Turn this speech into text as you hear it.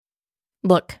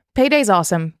Look, payday's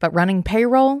awesome, but running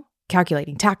payroll,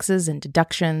 calculating taxes and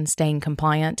deductions, staying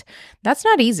compliant, that's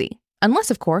not easy.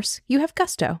 Unless, of course, you have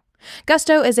Gusto.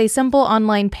 Gusto is a simple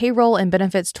online payroll and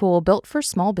benefits tool built for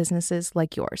small businesses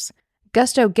like yours.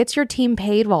 Gusto gets your team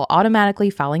paid while automatically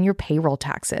filing your payroll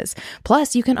taxes.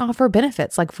 Plus, you can offer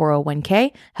benefits like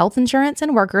 401k, health insurance,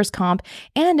 and workers' comp,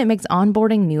 and it makes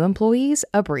onboarding new employees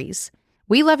a breeze.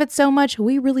 We love it so much,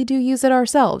 we really do use it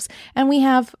ourselves, and we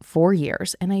have 4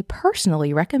 years, and I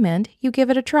personally recommend you give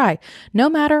it a try, no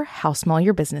matter how small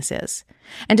your business is.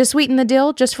 And to sweeten the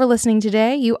deal, just for listening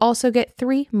today, you also get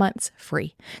 3 months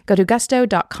free. Go to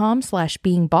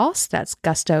gusto.com/beingboss. That's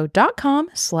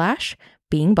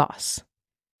gusto.com/beingboss.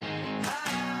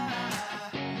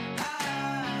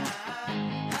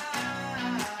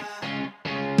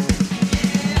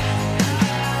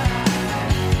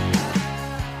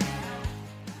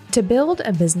 To build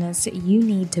a business, you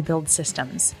need to build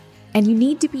systems. And you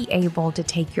need to be able to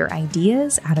take your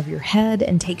ideas out of your head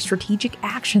and take strategic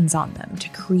actions on them to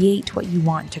create what you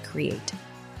want to create.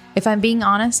 If I'm being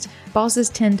honest, bosses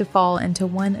tend to fall into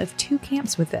one of two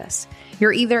camps with this.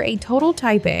 You're either a total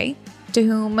type A, to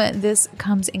whom this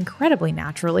comes incredibly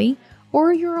naturally,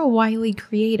 or you're a wily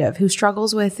creative who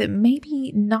struggles with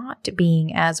maybe not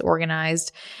being as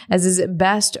organized as is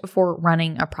best for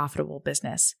running a profitable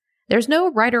business. There's no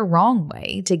right or wrong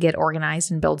way to get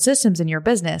organized and build systems in your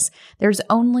business. There's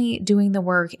only doing the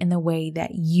work in the way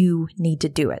that you need to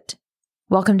do it.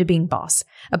 Welcome to Being Boss,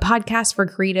 a podcast for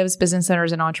creatives, business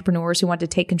owners, and entrepreneurs who want to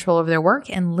take control of their work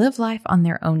and live life on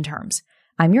their own terms.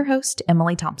 I'm your host,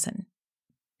 Emily Thompson.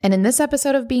 And in this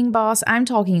episode of Being Boss, I'm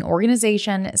talking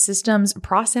organization, systems,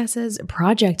 processes,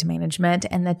 project management,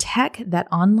 and the tech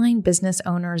that online business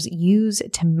owners use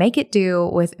to make it do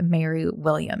with Mary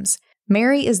Williams.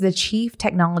 Mary is the chief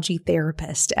technology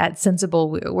therapist at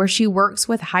Sensible Woo, where she works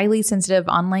with highly sensitive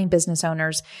online business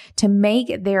owners to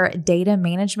make their data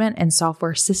management and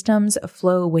software systems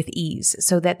flow with ease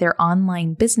so that their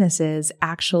online businesses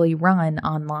actually run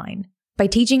online. By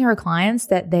teaching her clients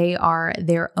that they are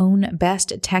their own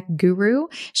best tech guru,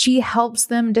 she helps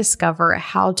them discover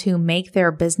how to make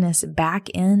their business back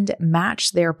end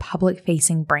match their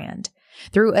public-facing brand.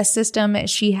 Through a system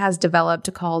she has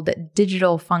developed called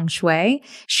Digital Feng Shui,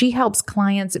 she helps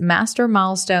clients master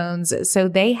milestones so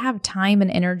they have time and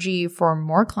energy for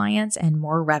more clients and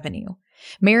more revenue.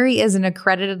 Mary is an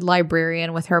accredited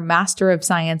librarian with her Master of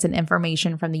Science in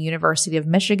Information from the University of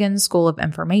Michigan School of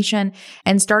Information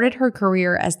and started her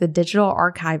career as the digital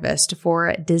archivist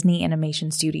for Disney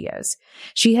Animation Studios.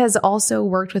 She has also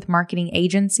worked with marketing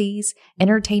agencies,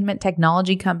 entertainment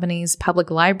technology companies,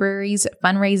 public libraries,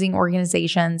 fundraising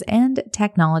organizations, and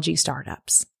technology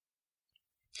startups.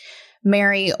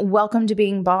 Mary, welcome to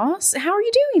Being Boss. How are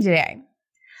you doing today?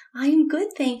 I'm good,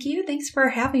 thank you. Thanks for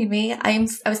having me. I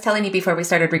was telling you before we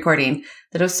started recording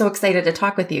that I was so excited to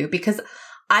talk with you because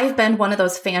I've been one of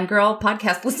those fangirl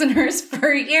podcast listeners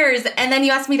for years. And then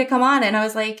you asked me to come on and I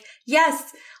was like,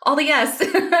 yes, all the yes.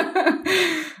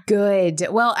 Good.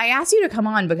 Well, I asked you to come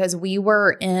on because we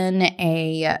were in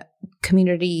a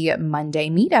Community Monday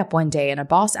meetup one day and a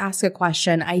boss asked a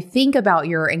question. I think about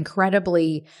your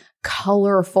incredibly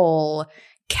colorful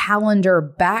calendar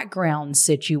background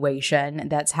situation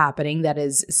that's happening that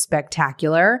is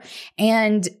spectacular.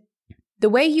 And the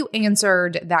way you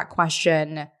answered that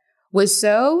question was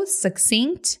so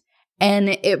succinct and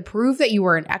it proved that you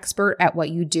were an expert at what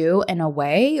you do in a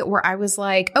way where I was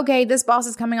like, okay, this boss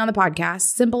is coming on the podcast.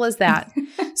 Simple as that.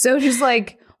 So just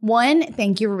like, one,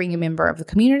 thank you for being a member of the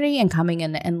community and coming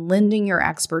in and lending your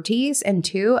expertise. And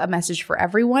two, a message for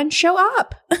everyone, show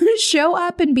up. Show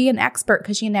up and be an expert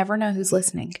because you never know who's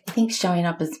listening. I think showing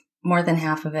up is more than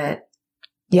half of it.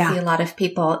 Yeah. I see a lot of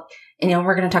people, and,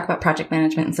 we're going to talk about project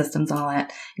management and systems and all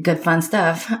that good fun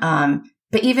stuff.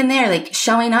 But even there, like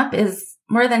showing up is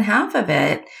more than half of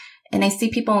it. And I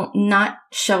see people not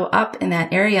show up in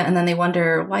that area and then they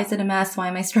wonder, why is it a mess? Why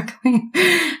am I struggling?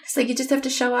 It's like, you just have to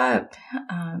show up.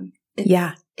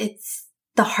 It's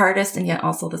the hardest and yet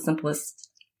also the simplest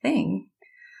thing.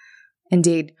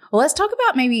 Indeed. Well, let's talk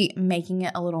about maybe making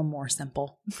it a little more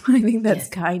simple. I think that's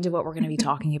kind of what we're going to be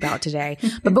talking about today.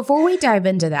 But before we dive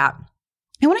into that,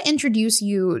 I want to introduce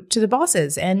you to the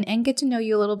bosses and get to know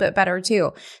you a little bit better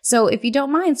too. So if you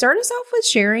don't mind, start us off with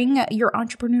sharing your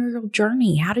entrepreneurial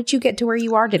journey. How did you get to where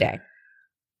you are today?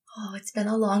 Oh, it's been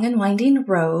a long and winding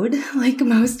road, like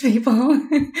most people.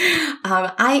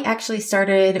 I actually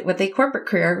started with a corporate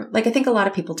career, like I think a lot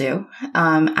of people do.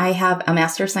 I have a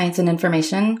Master of Science in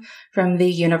Information from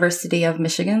the University of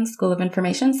Michigan School of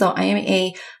Information. So I am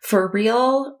a for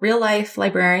real life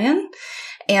librarian.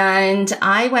 And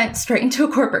I went straight into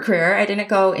a corporate career. I didn't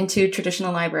go into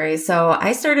traditional libraries. So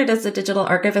I started as a digital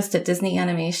archivist at Disney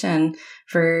Animation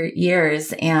for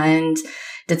years and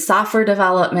did software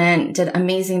development, did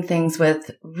amazing things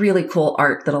with really cool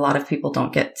art that a lot of people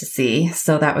don't get to see.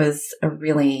 So that was a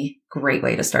really great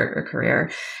way to start a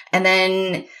career. And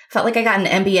then felt like I got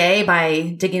an MBA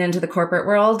by digging into the corporate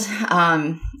world.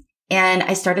 And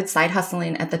I started side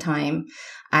hustling at the time.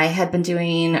 I had been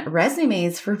doing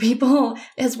resumes for people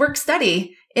as work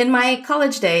study in my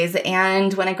college days.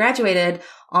 And when I graduated,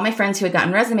 all my friends who had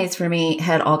gotten resumes for me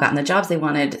had all gotten the jobs they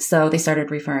wanted. So they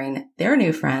started referring their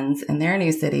new friends in their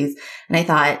new cities. And I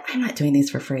thought, I'm not doing these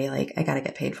for free. Like, I got to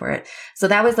get paid for it. So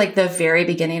that was like the very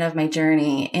beginning of my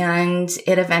journey. And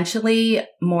it eventually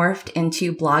morphed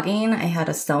into blogging. I had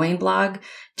a sewing blog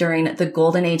during the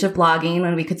golden age of blogging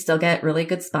when we could still get really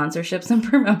good sponsorships and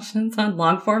promotions on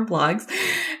long form blogs.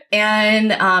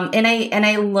 And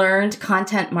I learned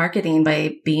content marketing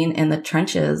by being in the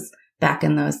trenches back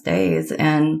in those days.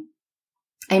 And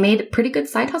I made pretty good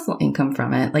side hustle income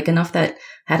from it, like enough that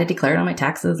I had to declare it on my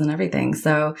taxes and everything.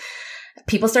 So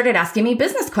people started asking me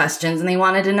business questions and they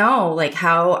wanted to know, like,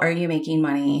 how are you making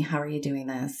money? How are you doing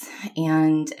this?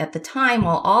 And at the time,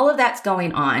 while all of that's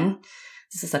going on,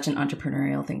 this is such an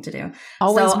entrepreneurial thing to do.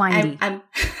 Always so mindy. I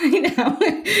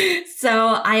know. So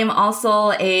I am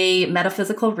also a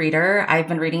metaphysical reader. I've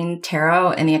been reading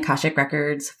tarot and the Akashic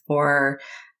records for,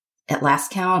 at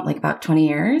last count, like about 20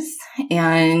 years.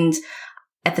 And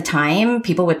at the time,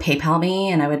 people would PayPal me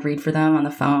and I would read for them on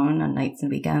the phone on nights and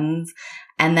weekends.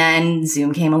 And then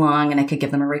Zoom came along and I could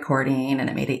give them a recording and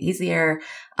it made it easier.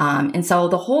 And so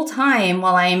the whole time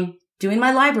while I'm doing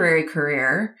my library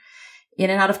career, in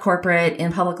and out of corporate,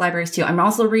 in public libraries too, I'm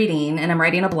also reading and I'm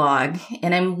writing a blog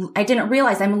and I didn't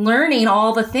realize I'm learning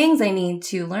all the things I need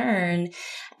to learn.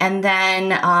 And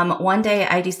then, one day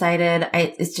I decided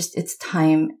it's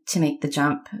time to make the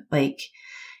jump. Like,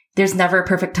 there's never a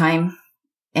perfect time.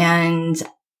 And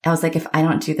I was like, if I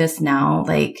don't do this now,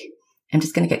 like, I'm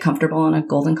just going to get comfortable in a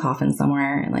golden coffin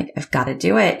somewhere and like, I've got to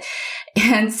do it.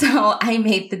 And so I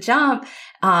made the jump.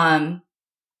 And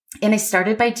I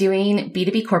started by doing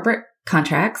B2B corporate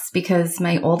contracts because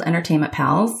my old entertainment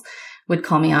pals would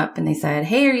call me up and they said,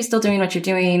 hey, are you still doing what you're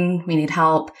doing? We need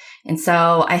help. And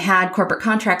so I had corporate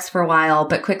contracts for a while,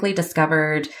 but quickly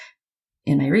discovered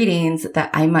in my readings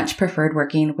that I much preferred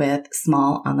working with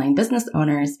small online business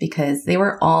owners because they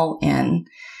were all in.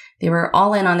 They were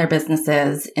all in on their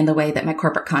businesses in the way that my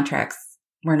corporate contracts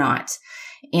were not.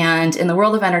 And in the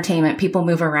world of entertainment, people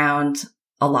move around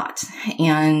a lot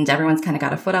and everyone's kind of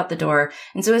got a foot out the door.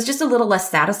 And so it was just a little less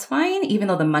satisfying, even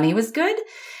though the money was good.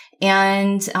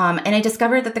 And I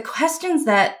discovered that the questions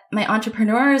that my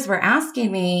entrepreneurs were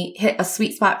asking me hit a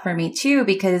sweet spot for me too,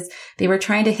 because they were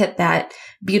trying to hit that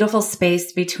beautiful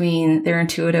space between their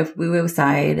intuitive woo-woo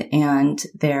side and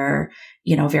their,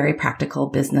 very practical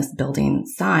business building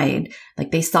side. Like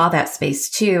they saw that space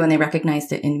too, and they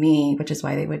recognized it in me, which is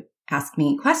why they would ask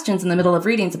me questions in the middle of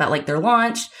readings about like their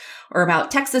launch or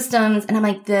about tech systems. And I'm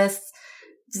like, this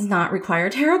does not require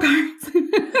tarot cards.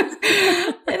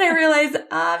 And I realized,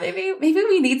 maybe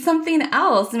we need something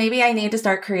else. Maybe I need to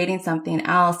start creating something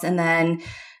else. And then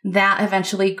that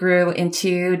eventually grew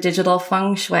into digital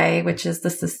feng shui, which is the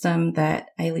system that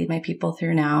I lead my people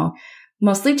through now,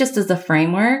 mostly just as a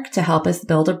framework to help us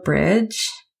build a bridge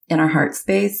in our heart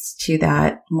space to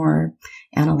that more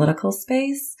analytical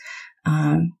space,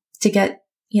 to get,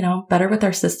 better with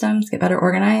our systems, get better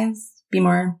organized, be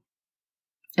more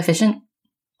efficient,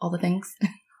 all the things.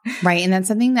 Right. And that's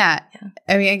something that,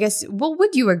 I guess,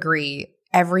 would you agree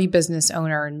every business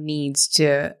owner needs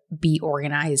to be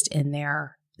organized in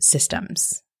their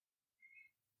systems?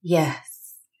 Yes.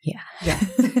 Yeah. Yes.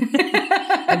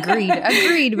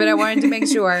 Agreed. But I wanted to make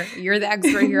sure you're the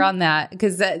expert here on that,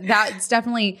 because that's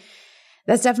definitely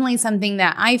something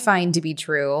that I find to be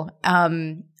true.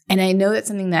 And I know that's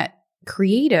something that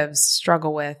creatives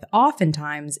struggle with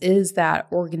oftentimes is that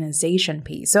organization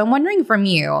piece. So I'm wondering from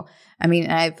you, I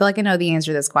feel like I know the answer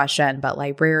to this question, but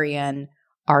librarian,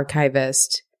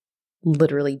 archivist,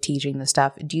 literally teaching the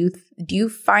stuff. Do you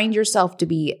find yourself to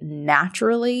be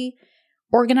naturally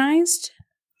organized?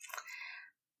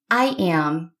 I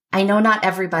am. I know not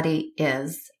everybody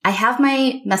is. I have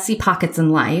my messy pockets in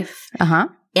life. Uh-huh.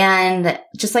 And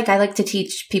just like I like to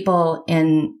teach people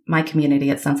in my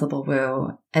community at Sensible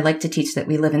Woo, I like to teach that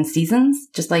we live in seasons,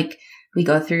 just like we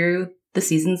go through the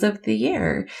seasons of the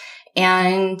year.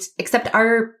 And except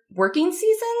our working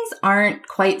seasons aren't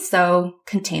quite so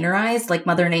containerized, like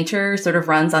Mother Nature sort of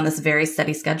runs on this very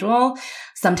steady schedule.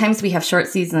 Sometimes we have short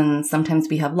seasons. Sometimes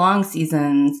we have long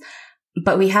seasons.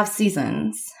 but we have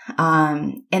seasons.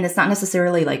 And it's not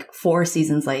necessarily like 4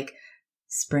 seasons, like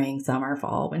spring, summer,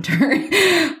 fall, winter,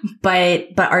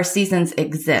 but our seasons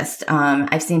exist.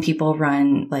 I've seen people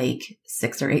run like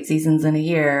 6 or 8 seasons in a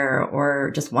year,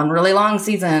 or just one really long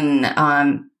season.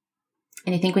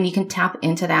 And I think when you can tap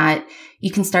into that,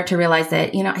 you can start to realize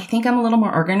that, I think I'm a little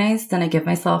more organized than I give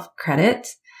myself credit.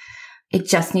 I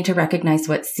just need to recognize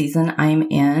what season I'm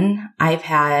in. I've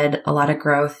had a lot of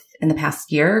growth in the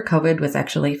past year. COVID was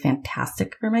actually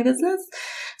fantastic for my business.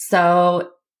 So,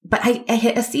 but I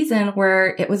hit a season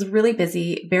where it was really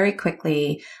busy very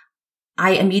quickly.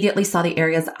 I immediately saw the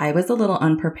areas I was a little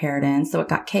unprepared in. So it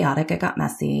got chaotic. It got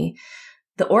messy.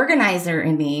 The organizer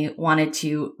in me wanted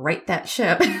to right that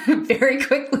ship very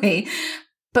quickly.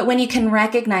 But when you can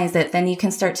recognize it, then you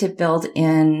can start to build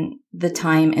in the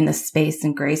time and the space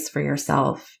and grace for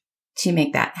yourself to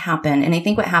make that happen. And I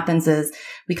think what happens is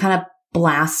we kind of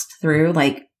blast through,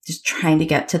 like just trying to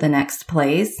get to the next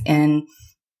place. And,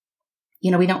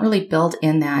 we don't really build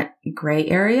in that gray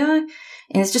area.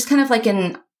 And it's just kind of like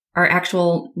in our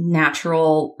actual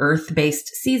natural earth-based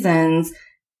seasons.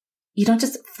 You don't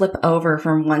just flip over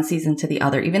from one season to the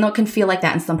other, even though it can feel like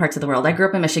that in some parts of the world. I grew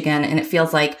up in Michigan, and it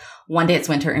feels like one day it's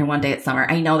winter and one day it's summer.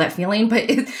 I know that feeling, but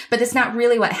it's not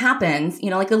really what happens.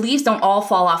 Like the leaves don't all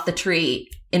fall off the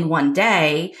tree in one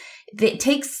day. It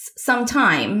takes some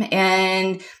time,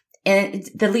 and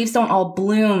the leaves don't all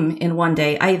bloom in one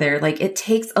day either. Like it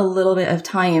takes a little bit of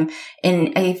time.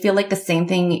 And I feel like the same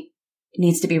thing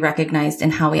needs to be recognized in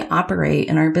how we operate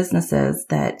in our businesses,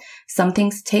 that some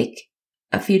things take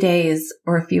a few days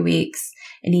or a few weeks,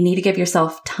 and you need to give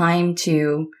yourself time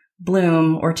to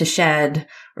bloom or to shed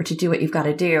or to do what you've got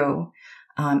to do,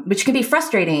 which can be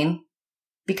frustrating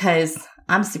because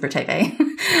I'm super type A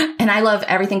and I love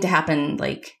everything to happen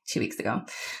like 2 weeks ago.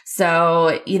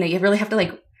 So, you really have to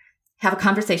like have a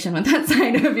conversation with that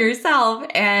side of yourself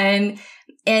and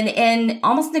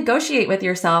almost negotiate with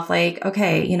yourself. Like,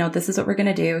 okay, this is what we're going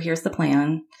to do. Here's the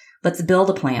plan. Let's build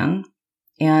a plan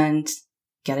and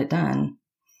get it done.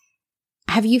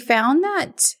 Have you found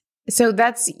that? So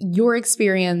that's your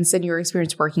experience and your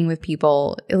experience working with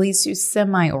people, at least who's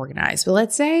semi-organized. But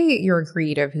let's say you're a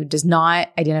creative who does not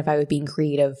identify with being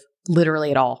creative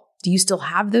literally at all. Do you still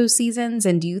have those seasons?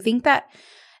 And do you think that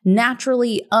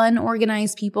naturally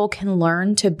unorganized people can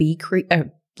learn to be creative,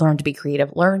 learn to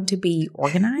be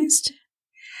organized?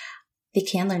 They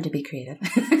can learn to be creative.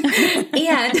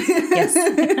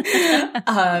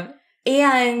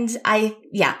 And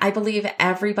I believe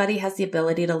everybody has the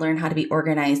ability to learn how to be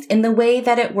organized in the way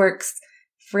that it works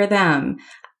for them.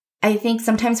 I think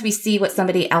sometimes we see what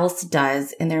somebody else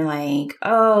does and they're like,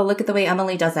 oh, look at the way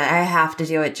Emily does that. I have to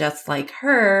do it just like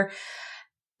her.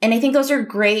 And I think those are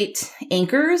great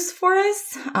anchors for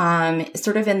us,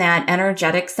 sort of in that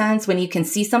energetic sense when you can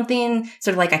see something,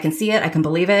 sort of like I can see it, I can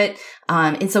believe it.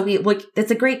 And so it's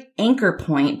a great anchor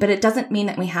point, but it doesn't mean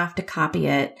that we have to copy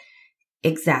it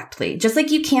exactly. Just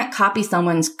like you can't copy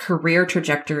someone's career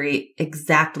trajectory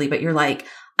exactly, but you're like,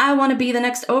 I want to be the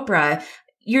next Oprah.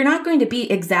 You're not going to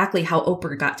be exactly how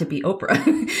Oprah got to be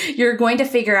Oprah. You're going to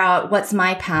figure out what's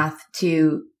my path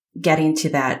to getting to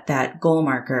that goal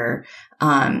marker.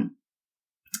 And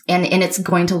it's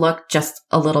going to look just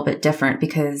a little bit different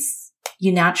because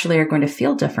you naturally are going to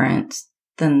feel different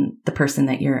than the person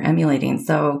that you're emulating.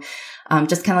 So,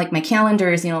 just kind of like my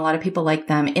calendars, a lot of people like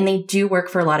them and they do work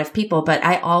for a lot of people, but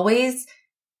I always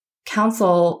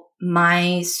counsel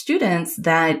my students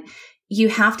that you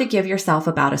have to give yourself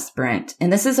about a sprint.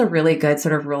 And this is a really good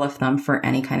sort of rule of thumb for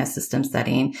any kind of system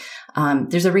setting.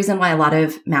 There's a reason why a lot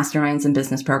of masterminds and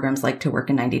business programs like to work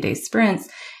in 90-day sprints.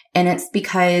 And it's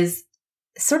because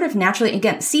sort of naturally,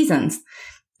 again, seasons,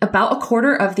 about a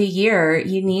quarter of the year,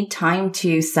 you need time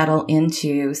to settle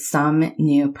into some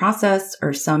new process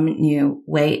or some new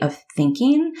way of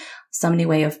thinking, some new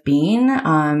way of being.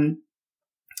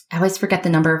 I always forget the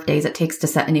number of days it takes to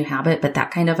set a new habit, but that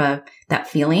kind of that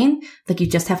feeling, like you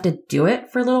just have to do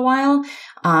it for a little while.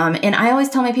 And I always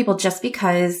tell my people, just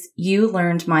because you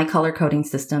learned my color coding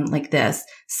system like this,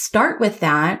 start with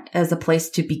that as a place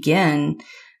to begin.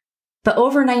 But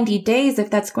over 90 days, if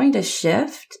that's going to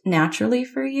shift naturally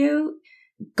for you,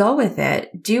 go with it.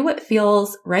 Do what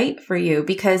feels right for you.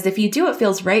 Because if you do what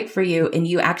feels right for you and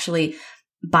you actually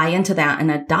buy into that and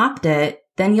adopt it,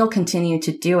 then you'll continue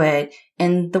to do it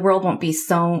and the world won't be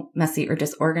so messy or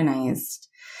disorganized.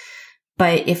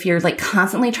 But if you're like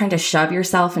constantly trying to shove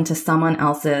yourself into someone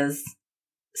else's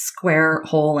square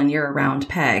hole and you're a round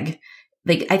peg,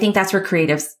 like I think that's where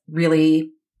creatives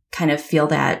really kind of feel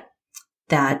that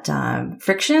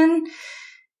friction,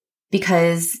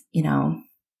 because,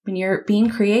 when you're being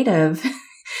creative,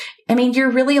 I mean,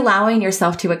 you're really allowing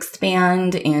yourself to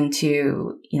expand and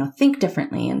to, think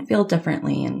differently and feel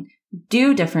differently and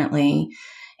do differently.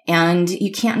 And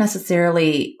you can't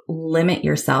necessarily limit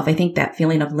yourself. I think that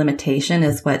feeling of limitation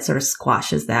is what sort of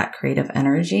squashes that creative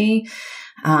energy.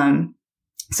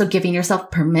 So giving yourself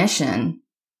permission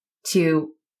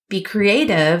to be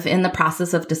creative in the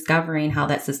process of discovering how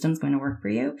that system's going to work for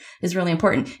you is really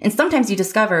important. And sometimes you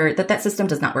discover that that system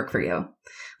does not work for you.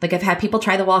 Like I've had people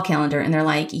try the wall calendar and they're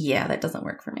like, yeah, that doesn't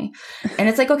work for me. And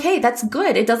it's like, okay, that's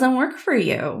good. It doesn't work for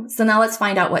you. So now let's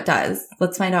find out what does.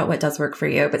 Let's find out what does work for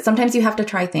you. But sometimes you have to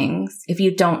try things if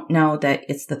you don't know that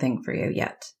it's the thing for you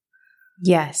yet.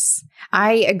 Yes,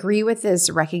 I agree with this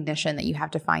recognition that you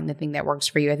have to find the thing that works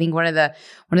for you. I think one of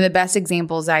the best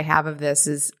examples I have of this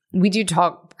is we do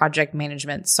talk project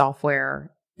management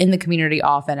software in the community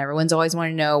often. Everyone's always want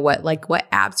to know what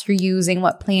apps you're using,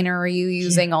 what planner are you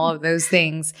using, all of those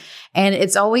things. And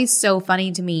it's always so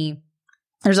funny to me.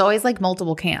 There's always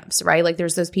multiple camps, right? Like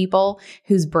there's those people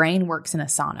whose brain works in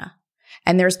Asana,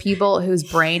 and there's people whose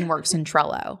brain works in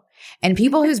Trello. And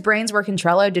people whose brains work in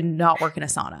Trello did not work in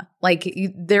Asana.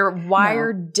 They're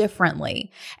wired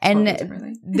differently.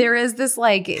 And there is this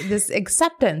this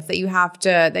acceptance that you have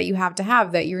to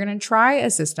have that you're going to try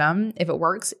a system. If it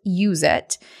works, use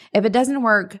it. If it doesn't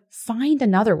work, find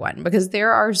another one, because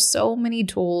there are so many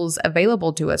tools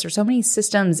available to us, or so many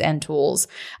systems and tools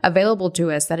available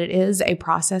to us, that it is a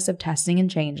process of testing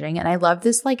and changing. And I love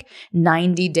this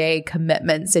 90-day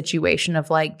commitment situation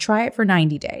of try it for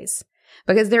 90 days.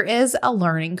 Because there is a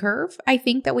learning curve, I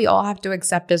think, that we all have to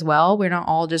accept as well. We're not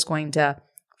all just going to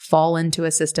fall into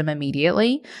a system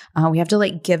immediately. We have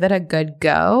to give it a good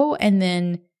go, and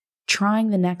then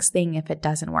trying the next thing if it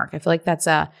doesn't work. I feel like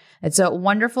it's a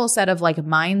wonderful set of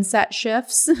mindset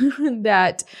shifts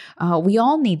that we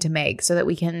all need to make so that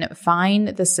we can find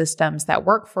the systems that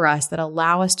work for us, that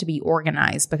allow us to be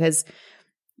organized, because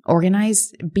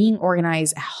being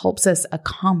organized helps us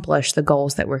accomplish the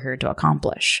goals that we're here to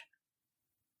accomplish.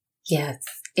 Yes,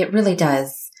 it really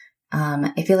does.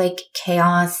 I feel like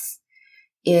chaos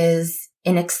is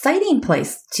an exciting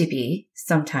place to be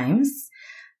sometimes,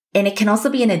 and it can also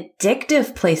be an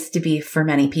addictive place to be for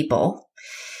many people.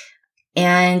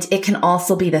 And it can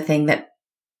also be the thing that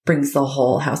brings the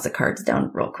whole house of cards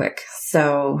down real quick.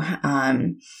 So,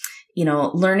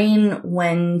 learning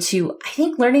when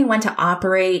to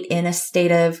operate in a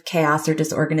state of chaos or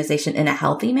disorganization in a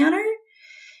healthy manner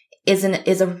is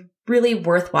a really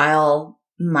worthwhile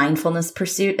mindfulness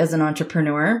pursuit as an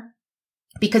entrepreneur,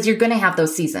 because you're going to have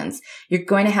those seasons. You're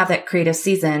going to have that creative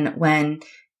season when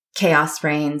chaos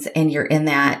reigns and you're in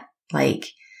that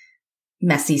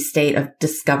messy state of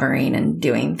discovering and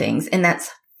doing things. And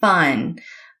that's fun.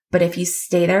 But if you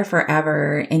stay there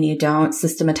forever and you don't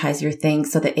systematize your thing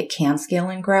so that it can scale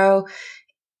and grow,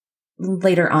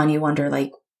 later on you wonder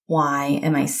why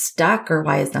am I stuck, or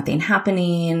why is nothing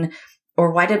happening?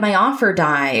 Or why did my offer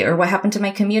die? Or what happened to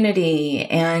my community?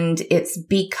 And it's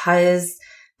because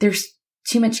there's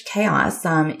too much chaos.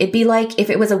 It'd be like if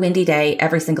it was a windy day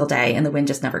every single day and the wind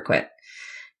just never quit.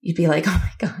 You'd be like, oh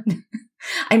my God,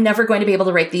 I'm never going to be able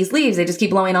to rake these leaves. They just keep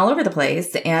blowing all over the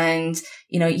place. And,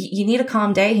 you need a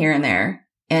calm day here and there.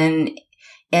 And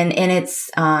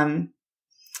it's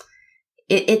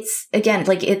again,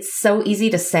 it's so easy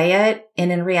to say it.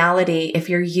 And in reality, if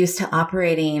you're used to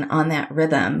operating on that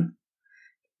rhythm,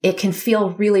 it can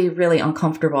feel really, really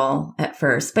uncomfortable at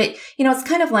first. But, it's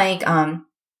kind of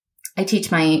I teach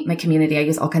my community. I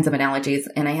use all kinds of analogies,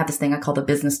 and I have this thing I call the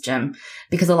business gym,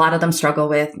 because a lot of them struggle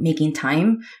with making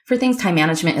time for things. Time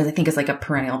management I think is a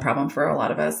perennial problem for a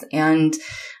lot of us. And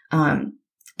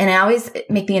I always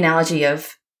make the analogy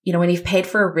of, when you've paid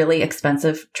for a really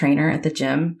expensive trainer at the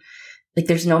gym,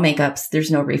 there's no makeups,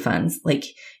 there's no refunds.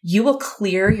 You will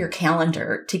clear your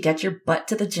calendar to get your butt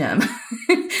to the gym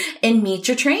and meet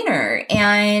your trainer.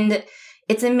 And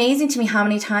it's amazing to me how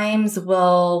many times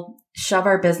we'll shove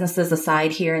our businesses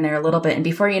aside here and there a little bit. And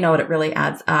before you know it, it really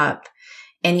adds up.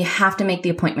 And you have to make the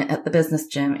appointment at the business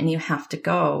gym, and you have to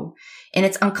go. And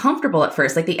it's uncomfortable at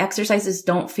first. The exercises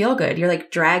don't feel good. You're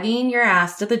dragging your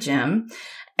ass to the gym,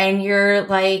 and you're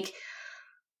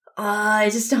I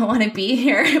just don't want to be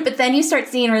here. But then you start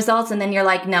seeing results, and then you're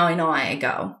now I know why I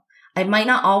go. I might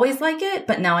not always like it,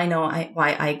 but now I know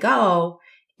why I go.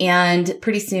 And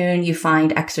pretty soon you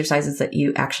find exercises that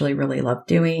you actually really love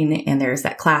doing. And there's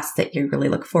that class that you really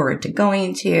look forward to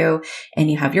going to, and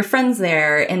you have your friends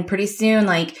there. And pretty soon,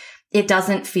 it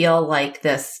doesn't feel like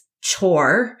this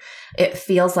chore. It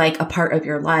feels like a part of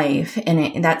your life.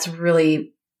 And that's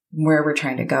really where we're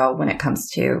trying to go when it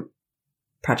comes to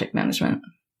project management.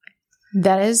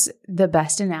 That is the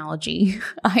best analogy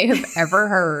I have ever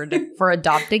heard for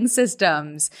adopting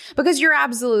systems, because you're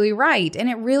absolutely right. And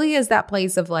it really is that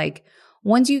place of like,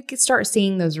 once you start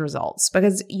seeing those results,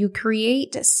 because you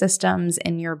create systems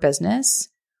in your business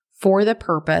for the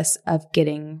purpose of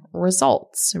getting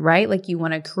results, right? Like you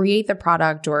want to create the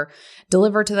product or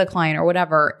deliver to the client or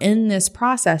whatever in this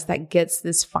process that gets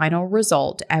this final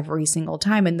result every single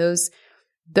time. And those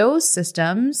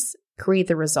systems create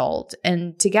the result.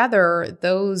 And together,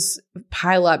 those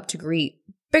pile up to create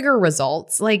bigger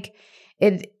results. But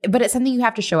it's something you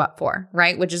have to show up for,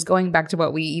 right? Which is going back to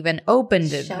what we even opened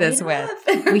this with.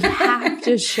 We have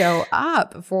to show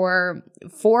up for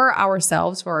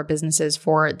ourselves, for our businesses,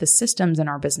 for the systems in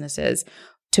our businesses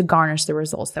to garnish the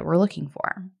results that we're looking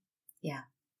for. Yeah.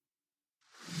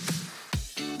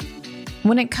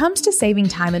 When it comes to saving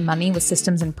time and money with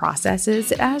systems and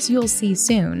processes, as you'll see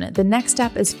soon, the next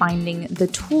step is finding the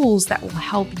tools that will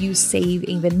help you save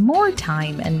even more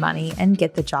time and money and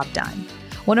get the job done.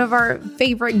 One of our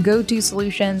favorite go-to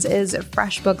solutions is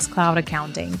FreshBooks Cloud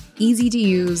Accounting. Easy to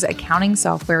use accounting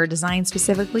software designed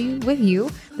specifically with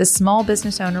you, the small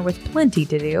business owner with plenty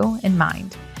to do, in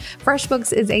mind.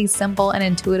 FreshBooks is a simple and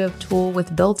intuitive tool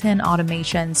with built-in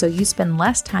automation, so you spend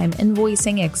less time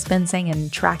invoicing, expensing,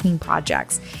 and tracking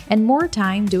projects, and more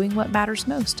time doing what matters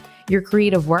most: your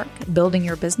creative work, building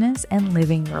your business, and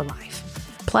living your life.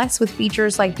 Plus, with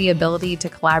features like the ability to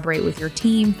collaborate with your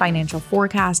team, financial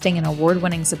forecasting, and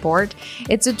award-winning support,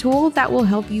 it's a tool that will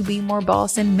help you be more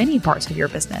boss in many parts of your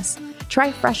business.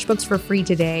 Try FreshBooks for free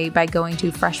today by going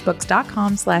to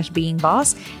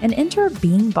freshbooks.com/beingboss and enter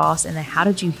Being Boss in the How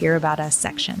Did You Hear About Us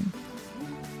section.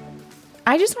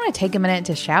 I just want to take a minute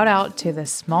to shout out to the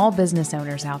small business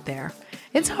owners out there.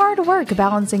 It's hard work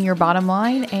balancing your bottom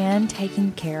line and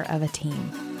taking care of a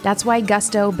team. That's why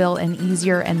Gusto built an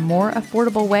easier and more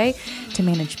affordable way to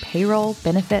manage payroll,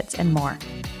 benefits, and more.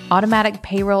 Automatic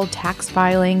payroll, tax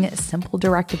filing, simple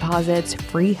direct deposits,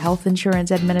 free health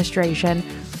insurance administration,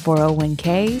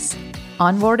 401ks,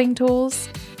 onboarding tools,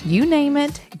 you name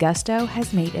it, Gusto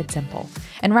has made it simple.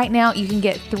 And right now you can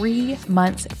get 3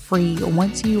 months free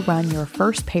once you run your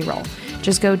first payroll.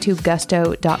 Just go to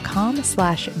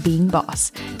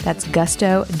gusto.com/beingboss. That's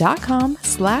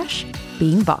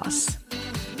gusto.com/beingboss.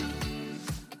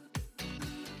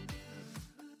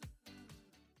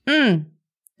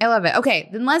 I love it. Okay,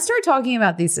 then let's start talking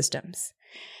about these systems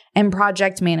and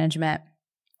project management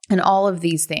and all of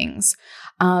these things.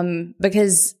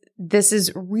 Because this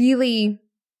is really,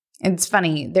 it's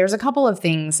funny. There's a couple of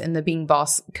things in the Being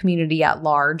Boss community at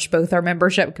large, both our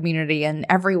membership community and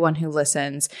everyone who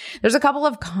listens. There's a couple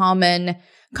of common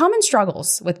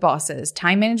struggles with bosses.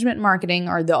 Time management and marketing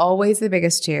are always the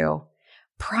biggest two.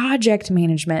 Project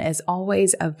management is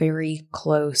always a very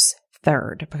close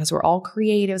third, because we're all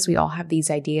creatives. We all have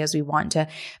these ideas. We want to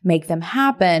make them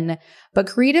happen. But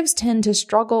creatives tend to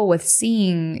struggle with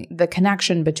seeing the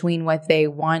connection between what they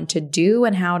want to do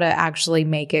and how to actually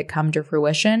make it come to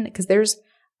fruition, because there's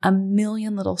a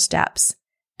million little steps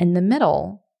in the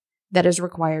middle that is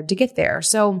required to get there.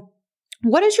 So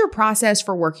what is your process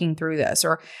for working through this?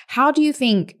 Or how do you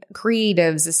think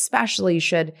creatives especially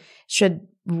should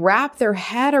wrap their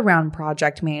head around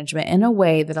project management in a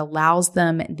way that allows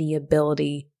them the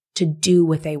ability to do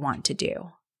what they want to do?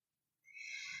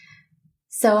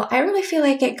 So I really feel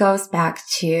like it goes back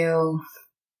to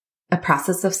a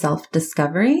process of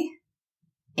self-discovery.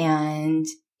 And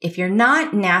if you're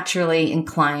not naturally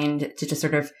inclined to just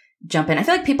sort of jump in, I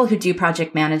feel like people who do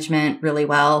project management really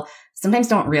well sometimes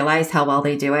don't realize how well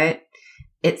they do it.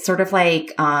 It's sort of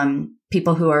like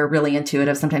people who are really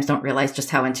intuitive sometimes don't realize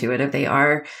just how intuitive they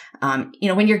are.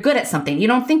 When you're good at something, you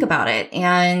don't think about it.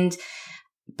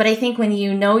 But I think when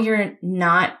you know you're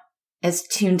not as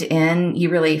tuned in, you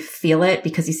really feel it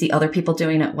because you see other people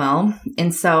doing it well.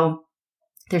 And so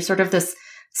there's sort of this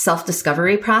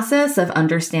self-discovery process of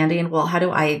understanding, well, how do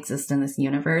I exist in this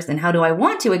universe? And how do I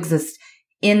want to exist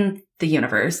in the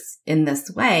universe in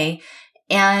this way?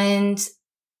 And,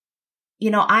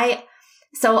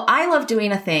 I love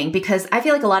doing a thing because I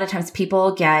feel like a lot of times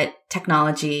people get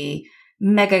technology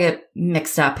mega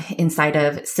mixed up inside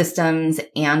of systems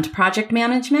and project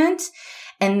management,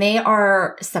 and they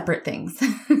are separate things.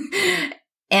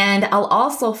 And I'll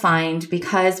also find,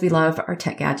 because we love our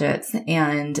tech gadgets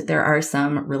and there are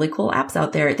some really cool apps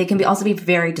out there, they can also be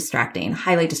very distracting,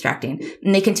 highly distracting,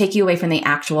 and they can take you away from the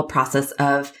actual process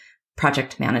of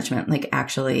project management, like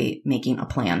actually making a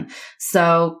plan.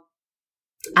 So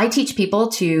I teach people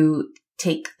to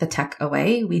take the tech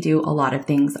away. We do a lot of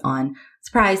things on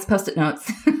surprise Post-it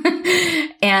notes.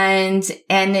 and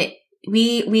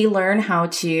we learn how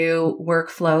to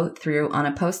workflow through on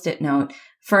a Post-it note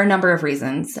for a number of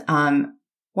reasons.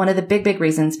 One of the big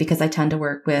reasons, because I tend to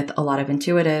work with a lot of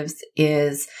intuitives,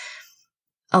 is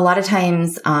a lot of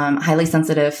times, highly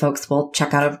sensitive folks will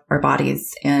check out of our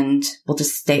bodies and we'll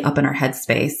just stay up in our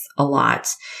headspace a lot.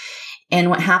 And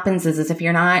what happens is if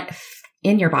you're not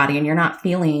in your body and you're not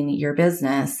feeling your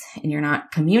business and you're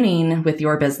not communing with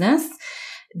your business,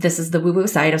 this is the woo-woo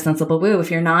side of Sensible Woo.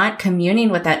 If you're not communing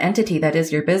with that entity that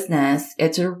is your business,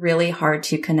 it's really hard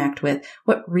to connect with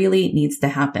what really needs to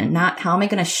happen. Not how am I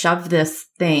going to shove this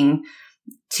thing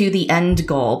to the end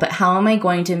goal, but how am I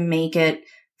going to make it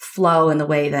flow in the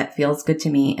way that feels good to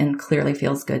me and clearly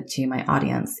feels good to my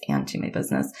audience and to my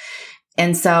business.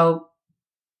 And so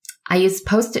I use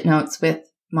Post-it notes with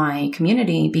my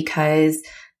community because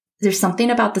there's something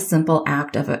about the simple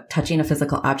act of touching a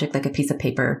physical object like a piece of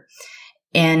paper.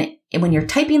 And when you're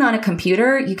typing on a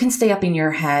computer, you can stay up in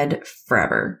your head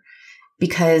forever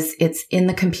because it's in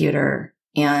the computer.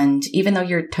 And even though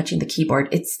you're touching the keyboard,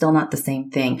 it's still not the same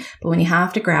thing. But when you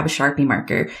have to grab a Sharpie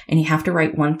marker and you have to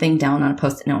write one thing down on a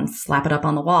Post-it note and slap it up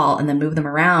on the wall and then move them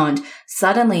around,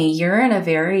 suddenly you're in a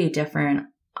very different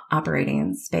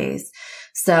operating space.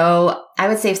 So I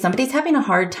would say if somebody's having a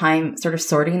hard time sort of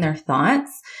sorting their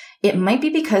thoughts, it might be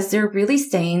because they're really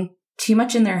staying too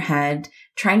much in their head,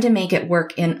 trying to make it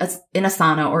work in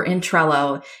Asana or in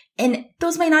Trello. And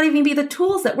those might not even be the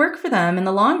tools that work for them in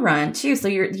the long run too. So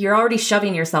you're already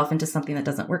shoving yourself into something that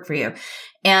doesn't work for you.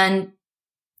 And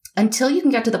until you can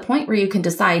get to the point where you can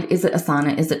decide, is it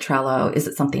Asana? Is it Trello? Is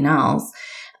it something else?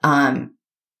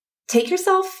 Take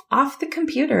yourself off the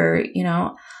computer. You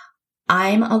know,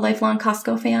 I'm a lifelong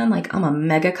Costco fan. Like I'm a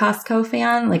mega Costco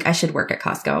fan. Like I should work at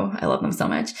Costco. I love them so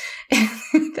much.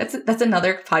 That's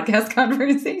another podcast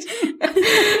conversation.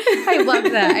 I love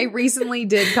that. I recently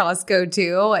did Costco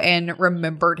too and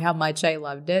remembered how much I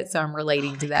loved it. So I'm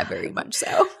relating to that very much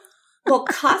so. Well,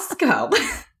 Costco,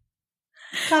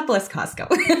 God bless Costco.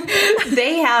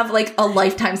 They have like a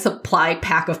lifetime supply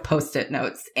pack of Post-it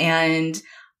notes. And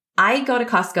I go to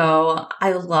Costco.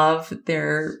 I love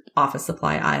their office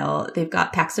supply aisle. They've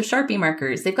got packs of Sharpie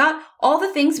markers. They've got all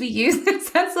the things we use in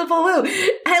Sensible Woo.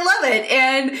 I love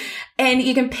it. And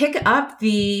you can pick up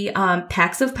the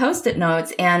packs of Post-it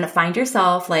notes and find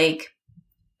yourself like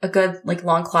a good like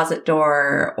long closet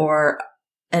door or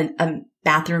a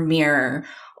bathroom mirror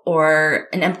or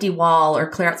an empty wall or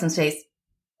clear out some space.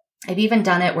 I've even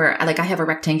done it where like I have a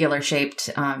rectangular shaped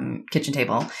kitchen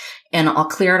table and I'll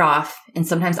clear it off. And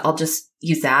sometimes I'll just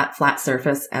use that flat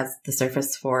surface as the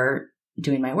surface for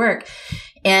doing my work.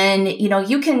 And, you know,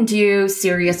 you can do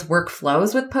serious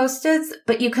workflows with Post-its,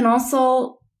 but you can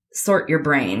also sort your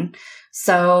brain.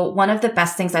 So one of the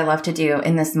best things I love to do,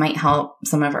 and this might help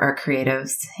some of our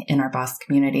creatives in our boss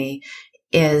community,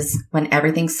 is when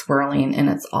everything's swirling and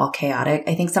it's all chaotic.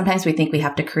 I think sometimes we think we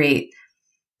have to create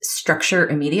structure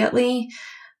immediately.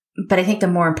 But I think the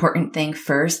more important thing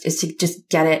first is to just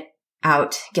get it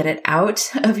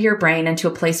out of your brain into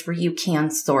a place where you can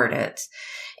sort it.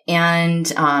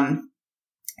 And,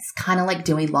 it's kind of like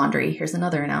doing laundry. Here's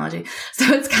another analogy.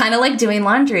 So it's kind of like doing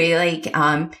laundry. Like,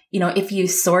 you know, if you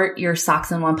sort your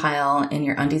socks in one pile and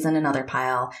your undies in another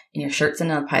pile and your shirts in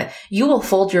another pile, you will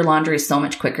fold your laundry so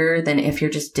much quicker than if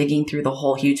you're just digging through the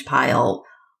whole huge pile.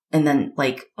 And then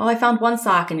like, oh, I found one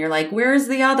sock and you're like, where's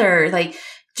the other? Like,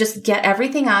 just get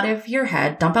everything out of your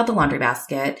head, dump out the laundry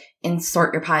basket and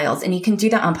sort your piles. And you can do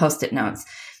that on Post-it notes.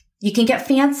 You can get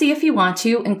fancy if you want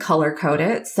to and color code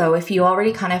it. So if you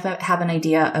already kind of have an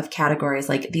idea of categories,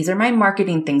 like these are my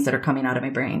marketing things that are coming out of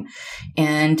my brain.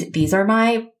 And these are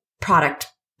my product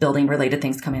building related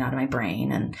things coming out of my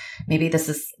brain. And maybe this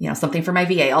is, you know, something for my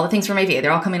VA, all the things for my VA,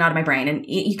 they're all coming out of my brain. And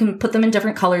you can put them in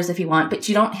different colors if you want, but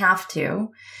you don't have to.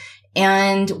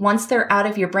 And once they're out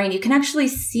of your brain, you can actually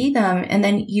see them and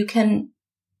then you can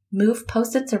move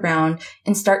Post-its around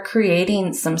and start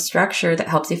creating some structure that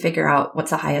helps you figure out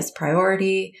what's the highest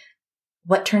priority,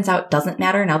 what turns out doesn't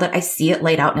matter. Now that I see it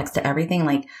laid out next to everything,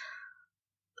 like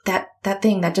that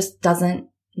thing that just doesn't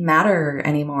matter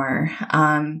anymore.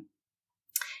 And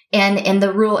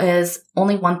the rule is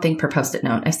only one thing per Post-it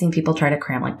note. I've seen people try to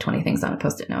cram like 20 things on a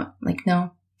Post-it note. Like,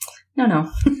 no,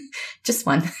 just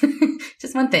one,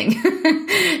 just one thing.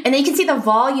 And then you can see the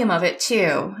volume of it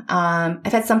too.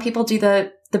 I've had some people do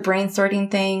the brain sorting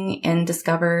thing and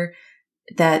discover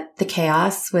that the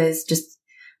chaos was just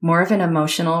more of an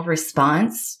emotional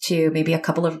response to maybe a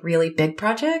couple of really big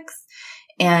projects.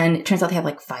 And it turns out they have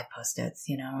like 5 Post-its,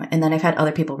 you know. And then I've had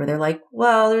other people where they're like,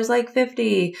 well, there's like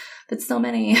 50. That's so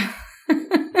many.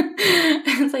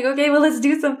 It's like, okay, well, let's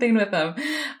do something with them.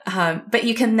 But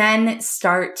you can then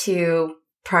start to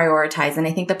prioritize. And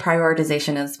I think the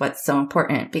prioritization is what's so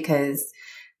important because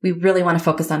we really want to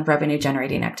focus on revenue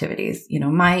generating activities.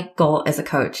 My goal as a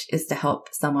coach is to help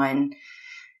someone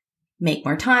make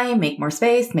more time, make more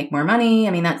space, make more money.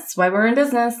 I mean, that's why we're in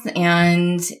business.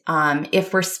 And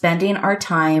if we're spending our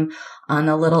time on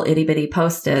the little itty bitty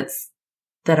Post-its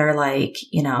that are like,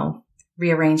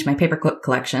 rearrange my paperclip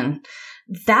collection,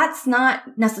 that's not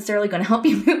necessarily going to help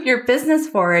you move your business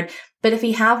forward. But if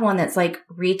you have one that's like,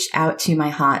 reach out to my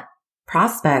hot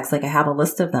prospects, like I have a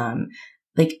list of them,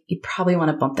 like you probably want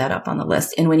to bump that up on the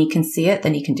list. And when you can see it,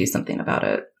 then you can do something about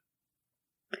it.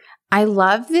 I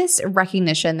love this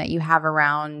recognition that you have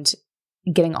around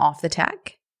getting off the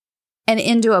tech and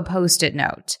into a Post-it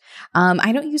note.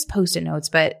 I don't use Post-it notes,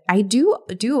 but I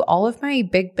do all of my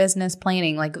big business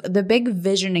planning, like the big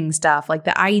visioning stuff, like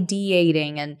the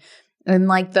ideating and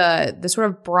like the sort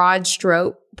of broad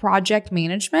stroke project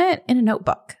management in a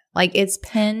notebook. Like it's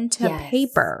pen to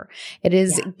paper. It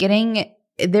is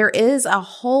there is a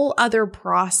whole other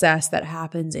process that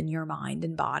happens in your mind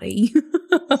and body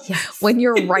when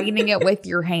you're writing it with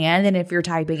your hand and if you're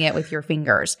typing it with your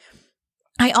fingers.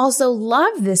 I also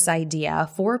love this idea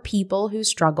for people who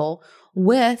struggle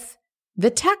with the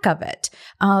tech of it.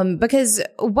 Because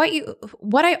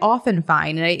what I often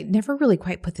find, and I never really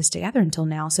quite put this together until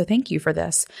now, so thank you for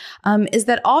this, is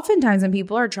that oftentimes when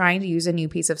people are trying to use a new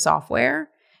piece of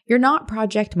software, you're not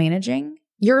project managing,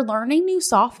 you're learning new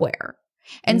software.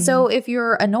 And so if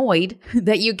you're annoyed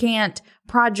that you can't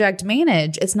project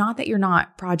manage, it's not that you're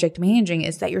not project managing,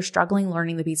 it's that you're struggling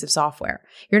learning the piece of software.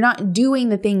 You're not doing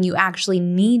the thing you actually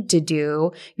need to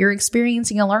do. You're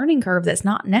experiencing a learning curve that's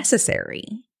not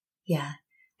necessary. Yeah.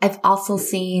 I've also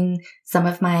seen some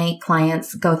of my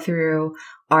clients go through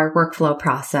our workflow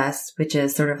process, which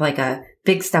is sort of like a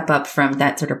big step up from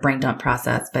that sort of brain dump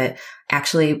process, but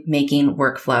actually making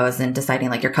workflows and deciding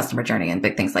like your customer journey and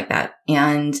big things like that.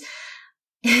 And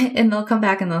they'll come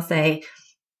back and they'll say,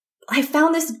 I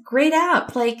found this great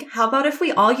app. Like, how about if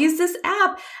we all use this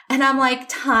app? And I'm like,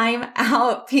 time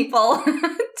out, people. Time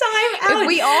out. If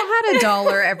we all had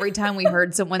 $1 every time we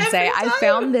heard someone say, I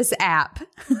found this app.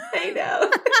 I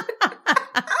know.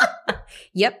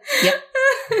 Yep.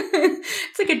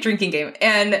 It's like a drinking game.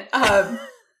 And,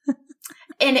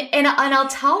 and I'll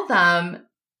tell them,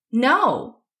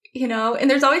 no,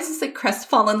 and there's always this like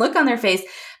crestfallen look on their face.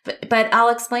 But I'll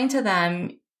explain to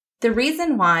them the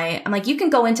reason why. I'm like, you can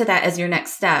go into that as your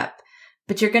next step,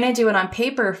 but you're going to do it on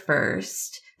paper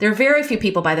first. There are very few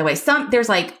people, by the way. There's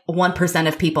like 1%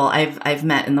 of people I've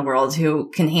met in the world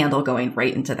who can handle going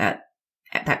right into that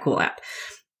cool app.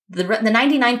 The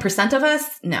 99% of us,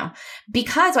 no.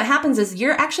 Because what happens is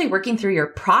you're actually working through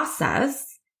your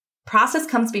process. Process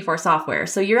comes before software.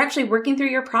 So you're actually working through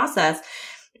your process.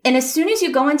 And as soon as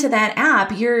you go into that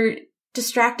app, you're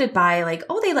distracted by like,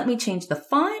 oh, they let me change the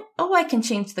font. Oh, I can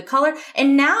change the color.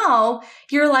 And now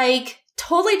you're like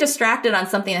totally distracted on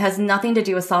something that has nothing to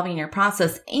do with solving your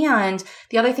process. And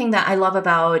the other thing that I love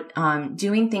about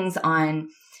doing things on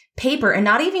paper, and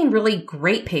not even really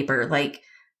great paper, like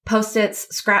Post-its,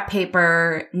 scrap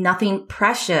paper, nothing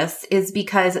precious, is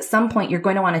because at some point you're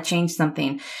going to want to change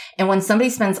something. And when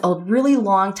somebody spends a really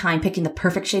long time picking the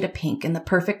perfect shade of pink and the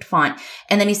perfect font,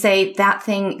 and then you say that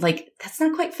thing, like, that's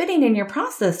not quite fitting in your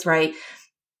process, right?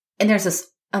 And there's this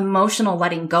emotional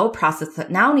letting go process that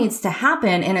now needs to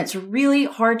happen. And it's really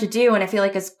hard to do. And I feel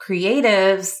like as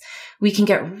creatives, we can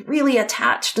get really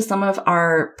attached to some of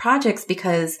our projects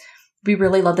because we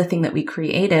really love the thing that we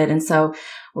created. And so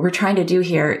what we're trying to do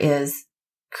here is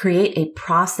create a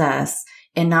process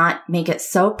and not make it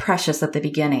so precious at the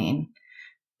beginning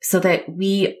so that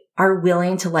we are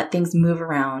willing to let things move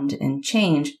around and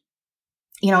change.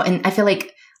 And I feel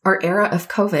like our era of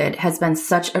COVID has been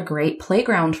such a great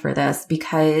playground for this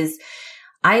because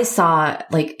I saw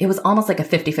like, it was almost like a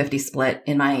 50-50 split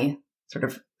in my sort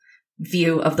of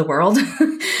view of the world.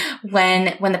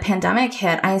 When the pandemic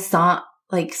hit, I saw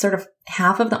like sort of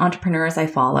half of the entrepreneurs I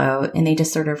follow, and they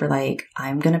just sort of were like,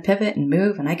 I'm going to pivot and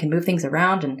move, and I can move things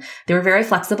around. And they were very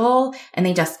flexible, and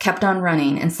they just kept on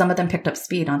running. And some of them picked up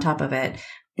speed on top of it.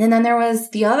 And then there was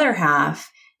the other half,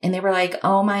 and they were like,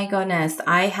 oh my goodness,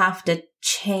 I have to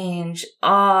change.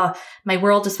 Oh, my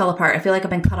world just fell apart. I feel like I've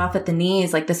been cut off at the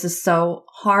knees. Like this is so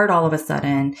hard all of a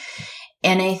sudden.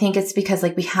 And I think it's because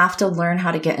like we have to learn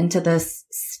how to get into this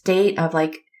state of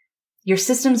like, your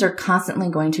systems are constantly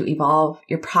going to evolve.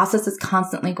 Your process is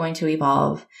constantly going to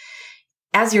evolve.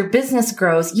 As your business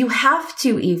grows, you have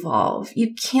to evolve.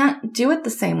 You can't do it the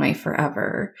same way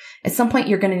forever. At some point,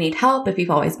 you're going to need help if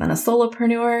you've always been a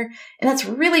solopreneur, and that's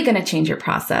really going to change your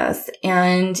process.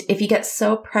 And if you get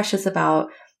so precious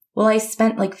about well, I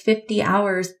spent like 50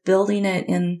 hours building it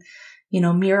in,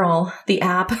 Mural, the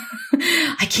app.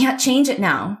 I can't change it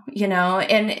now,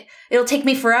 and it'll take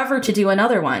me forever to do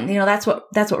another one. That's what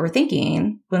we're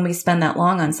thinking when we spend that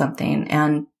long on something.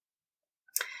 And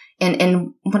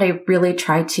what I really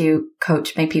try to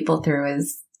coach my people through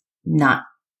is not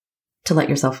to let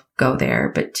yourself go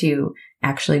there, but to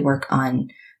actually work on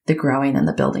the growing and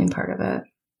the building part of it.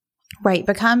 Right.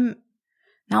 Become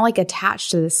not like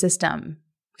attached to the system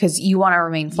because you want to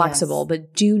remain flexible,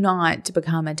 but do not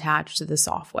become attached to the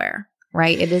software,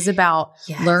 right? It is about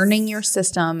learning your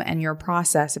system and your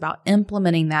process, about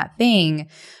implementing that thing,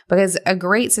 because a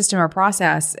great system or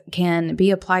process can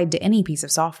be applied to any piece of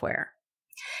software.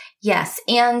 Yes.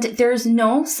 And there's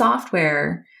no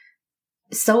software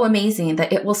so amazing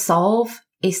that it will solve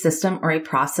a system or a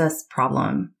process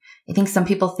problem. I think some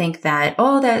people think that,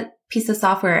 that piece of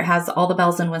software has all the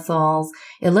bells and whistles.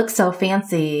 It looks so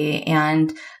fancy.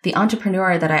 And the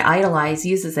entrepreneur that I idolize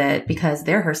uses it because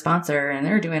they're her sponsor and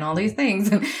they're doing all these things.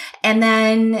 And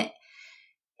then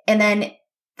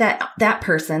that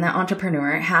person, that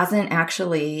entrepreneur hasn't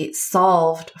actually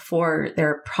solved for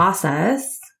their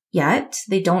process yet.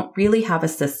 They don't really have a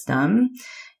system.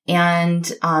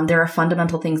 And there are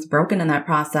fundamental things broken in that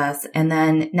process. And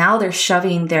then now they're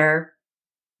shoving their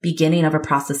beginning of a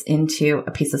process into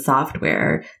a piece of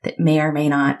software that may or may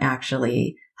not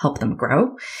actually help them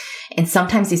grow. And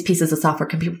sometimes these pieces of software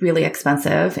can be really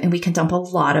expensive and we can dump a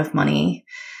lot of money.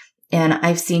 And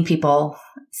I've seen people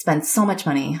spend so much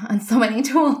money on so many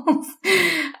tools.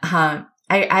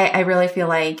 I really feel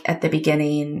like at the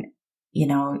beginning,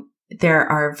 there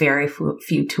are very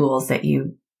few tools that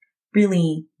you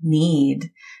really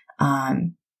need.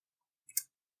 And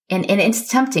it's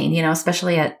tempting,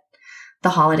 especially at the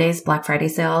holidays, Black Friday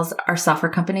sales. Our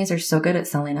software companies are so good at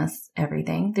selling us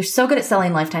everything. They're so good at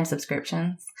selling lifetime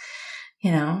subscriptions.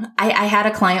 I had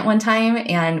a client one time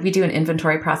and we do an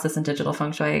inventory process in digital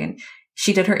feng shui, and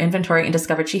she did her inventory and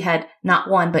discovered she had not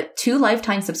one, but 2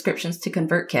 lifetime subscriptions to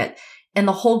ConvertKit. And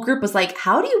the whole group was like,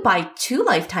 how do you buy 2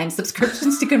 lifetime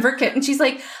subscriptions to ConvertKit? And she's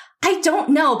like, I don't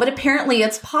know, but apparently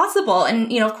it's possible.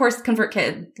 And, of course,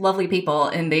 ConvertKit, lovely people,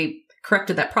 and they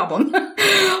corrected that problem.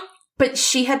 But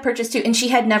she had purchased 2 and she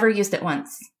had never used it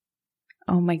once.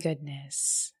 Oh my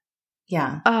goodness.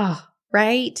 Yeah. Oh,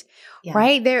 right. Yeah.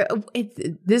 Right there.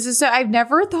 This is so, I've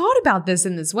never thought about this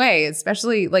in this way,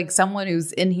 especially like someone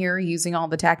who's in here using all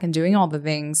the tech and doing all the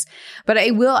things. But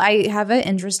I have an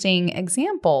interesting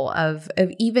example of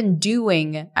even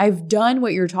I've done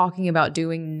what you're talking about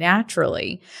doing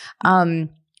naturally.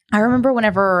 I remember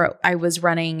whenever I was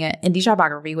running Indie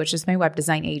Shopography, which is my web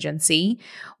design agency,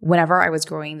 whenever I was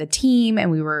growing the team and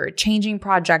we were changing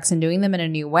projects and doing them in a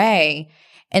new way,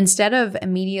 instead of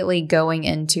immediately going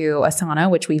into Asana,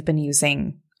 which we've been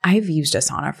using, I've used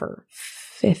Asana for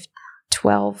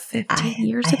 12, 15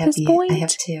 years at this point. I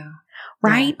have too.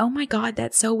 Right? Yeah. Oh my God,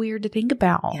 that's so weird to think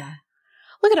about. Yeah.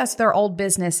 Look at us, they're old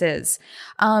businesses.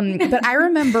 But I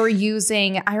remember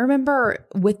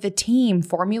with the team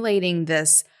formulating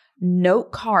this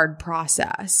note card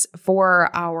process for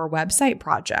our website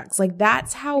projects. Like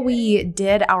that's how we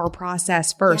did our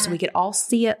process first. Yeah. We could all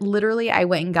see it. Literally, I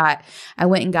went and got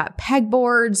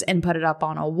pegboards and put it up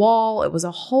on a wall. It was a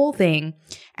whole thing.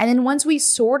 And then once we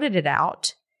sorted it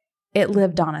out, it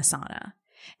lived on Asana.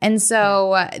 And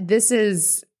so this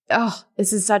is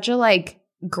such a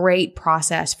great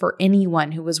process for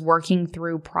anyone who was working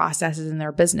through processes in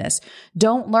their business.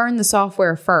 Don't learn the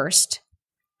software first.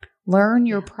 Learn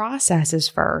your processes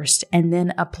first and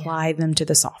then apply them to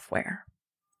the software.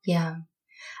 Yeah.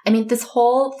 I mean, this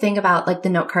whole thing about the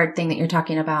note card thing that you're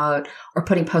talking about or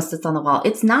putting Post-its on the wall,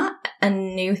 it's not a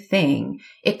new thing.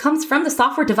 It comes from the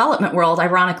software development world,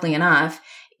 ironically enough.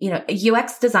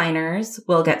 UX designers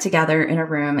will get together in a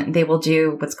room and they will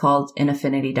do what's called an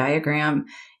affinity diagram,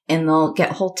 and they'll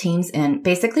get whole teams in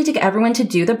basically to get everyone to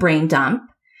do the brain dump,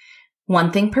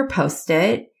 one thing per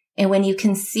Post-it. And when you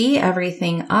can see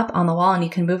everything up on the wall and you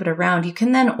can move it around, you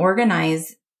can then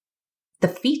organize the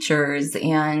features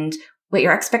and what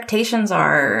your expectations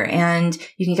are. And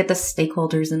you can get the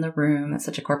stakeholders in the room. That's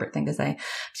such a corporate thing to say.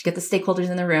 But you get the stakeholders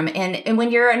in the room. And when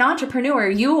you're an entrepreneur,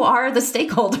 you are the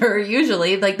stakeholder,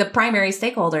 usually the primary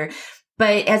stakeholder.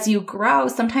 But as you grow,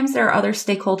 sometimes there are other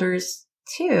stakeholders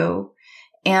too.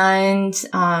 And,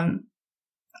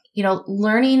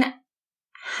 learning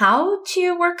how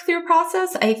to work through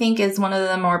process, I think, is one of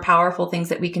the more powerful things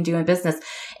that we can do in business.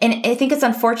 And I think it's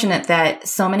unfortunate that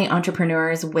so many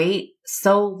entrepreneurs wait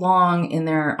so long in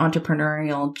their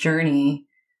entrepreneurial journey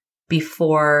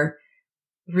before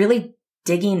really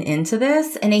digging into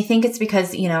this. And I think it's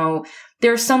because,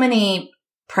 there are so many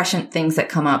prescient things that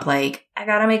come up, like, I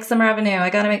got to make some revenue. I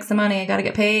got to make some money. I got to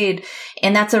get paid.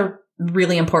 And that's a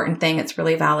really important thing. It's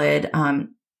really valid.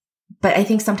 But I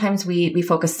think sometimes we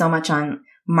focus so much on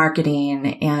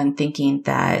marketing and thinking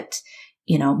that,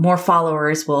 more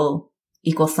followers will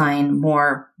equal sign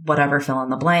more whatever, fill in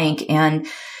the blank. And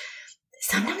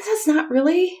sometimes that's not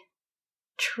really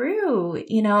true.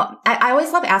 I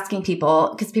always love asking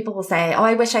people, because people will say, oh,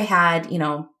 I wish I had,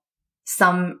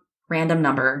 some random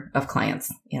number of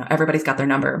clients. Everybody's got their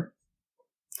number.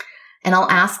 And I'll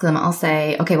ask them, I'll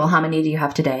say, okay, well, how many do you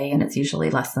have today? And it's usually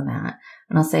less than that.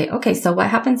 And I'll say, okay, so what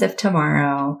happens if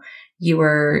tomorrow you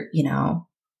were,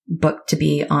 booked to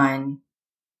be on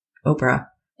Oprah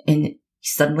and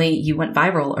suddenly you went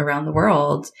viral around the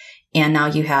world and now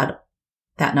you had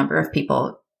that number of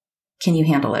people? Can you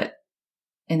handle it?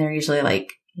 And they're usually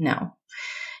like, no.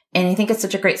 And I think it's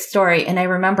such a great story. And I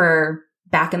remember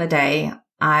back in the day,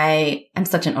 I am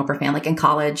such an Oprah fan. Like in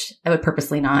college, I would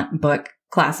purposely not book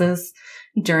classes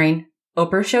during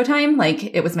Oprah showtime. Like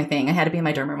it was my thing. I had to be in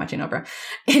my dorm room watching Oprah.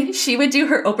 And she would do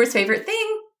her Oprah's favorite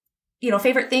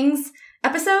things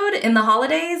episode in the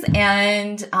holidays.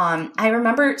 And I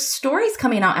remember stories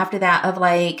coming out after that of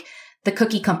like the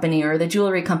cookie company or the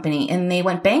jewelry company, and they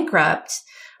went bankrupt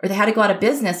or they had to go out of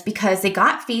business because they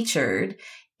got featured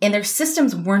and their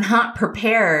systems were not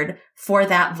prepared for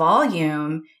that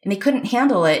volume and they couldn't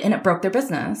handle it and it broke their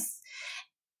business.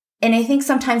 And I think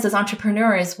sometimes as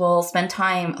entrepreneurs, we'll spend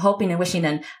time hoping and wishing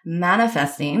and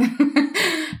manifesting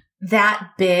that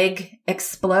big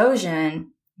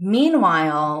explosion.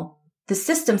 Meanwhile, the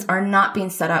systems are not being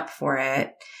set up for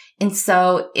it. And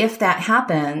so if that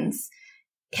happens,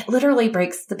 it literally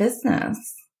breaks the business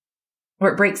or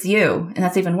it breaks you. And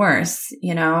that's even worse.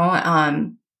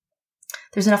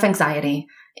 There's enough anxiety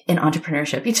in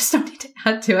entrepreneurship. You just don't need to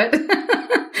add to it.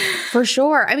 For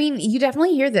sure. I mean, you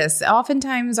definitely hear this.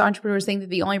 Oftentimes entrepreneurs think that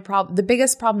the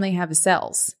biggest problem they have is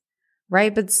sales,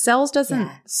 right? But sales doesn't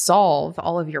solve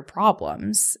all of your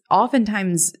problems.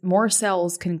 Oftentimes more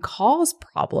sales can cause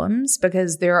problems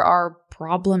because there are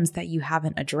problems that you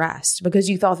haven't addressed because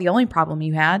you thought the only problem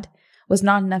you had was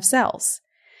not enough sales.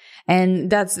 And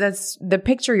that's the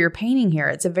picture you're painting here.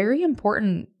 It's a very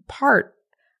important part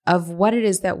of what it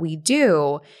is that we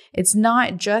do. It's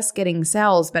not just getting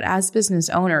sales, but as business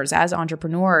owners, as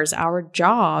entrepreneurs, our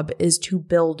job is to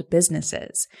build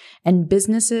businesses. And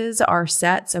businesses are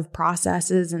sets of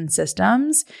processes and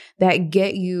systems that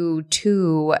get you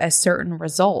to a certain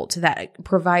result that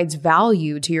provides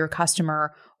value to your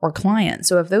customer or client.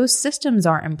 So if those systems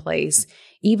aren't in place,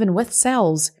 even with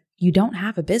sales, you don't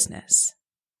have a business.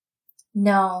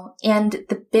 No. And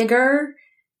the bigger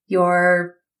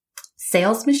your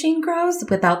sales machine grows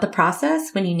without the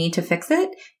process when you need to fix it,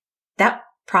 that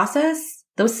process,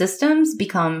 those systems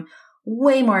become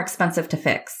way more expensive to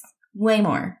fix, way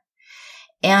more.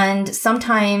 And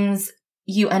sometimes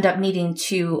you end up needing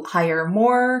to hire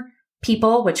more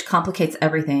people, which complicates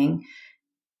everything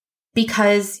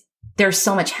because there's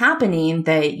so much happening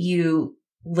that you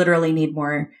literally need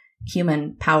more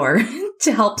human power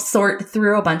to help sort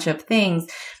through a bunch of things.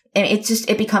 And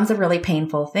it becomes a really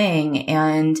painful thing.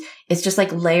 And it's just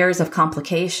like layers of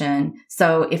complication.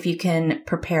 So if you can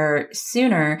prepare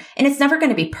sooner, and it's never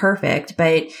going to be perfect,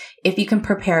 but if you can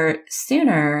prepare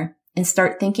sooner and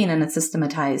start thinking in a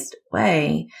systematized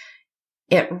way,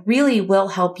 it really will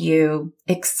help you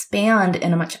expand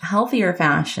in a much healthier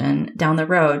fashion down the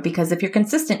road. Because if you're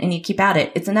consistent and you keep at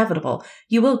it, it's inevitable.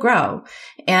 You will grow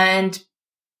and,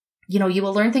 you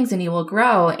will learn things and you will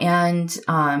grow. And,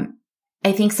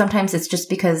 I think sometimes it's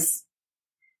just because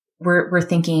we're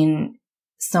thinking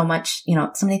so much,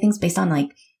 so many things based on like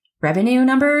revenue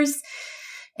numbers,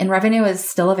 and revenue is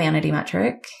still a vanity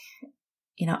metric.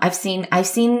 I've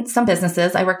seen some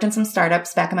businesses. I worked in some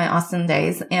startups back in my Austin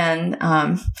days, and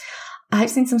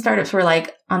I've seen some startups where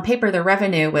like on paper their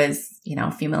revenue was,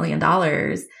 a few $1 million,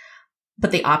 but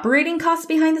the operating costs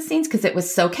behind the scenes, because it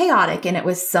was so chaotic and it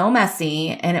was so messy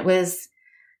and it was,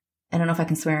 I don't know if I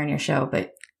can swear on your show,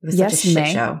 but it was such a shit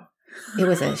show. It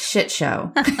was a shit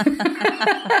show.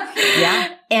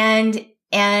 Yeah. And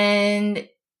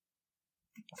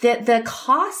the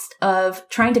cost of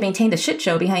trying to maintain the shit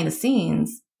show behind the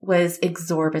scenes was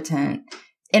exorbitant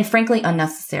and frankly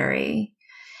unnecessary.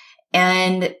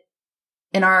 And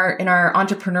in our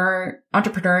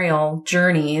entrepreneurial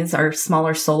journeys, our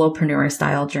smaller solopreneur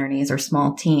style journeys or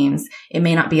small teams, it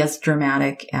may not be as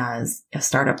dramatic as a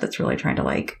startup that's really trying to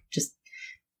like just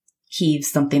heave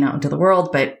something out into the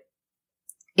world, but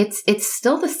it's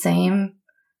still the same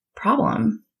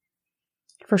problem.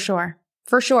 For sure.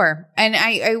 And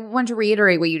I want to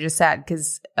reiterate what you just said,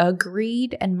 because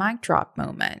agreed and mic drop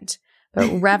moment. but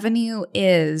revenue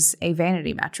is a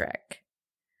vanity metric,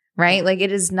 right? Like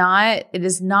it is not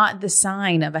the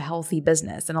sign of a healthy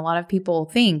business. And a lot of people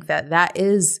think that that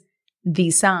is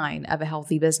the sign of a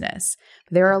healthy business.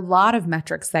 There are a lot of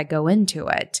metrics that go into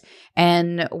it.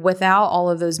 And without all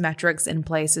of those metrics in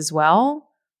place as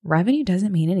well, revenue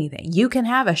doesn't mean anything. You can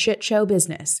have a shit show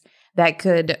business that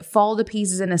could fall to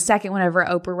pieces in a second whenever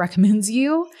Oprah recommends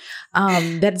you.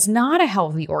 That's not a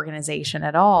healthy organization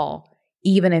at all,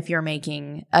 even if you're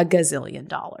making a gazillion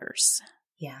dollars.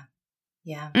 Yeah.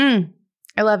 Yeah.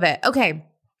 I love it. Okay.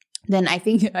 Then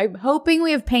I'm hoping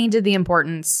we have painted the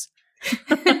importance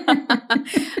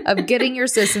of getting your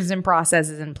systems and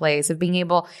processes in place, of being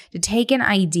able to take an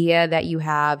idea that you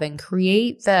have and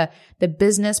create the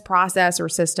business process or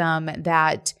system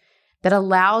that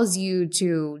allows you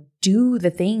to do the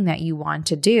thing that you want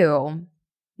to do.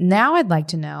 Now I'd like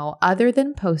to know, other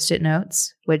than Post-it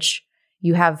notes, which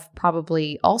you have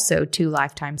probably also 2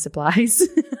 lifetime supplies.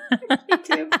 Me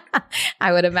too.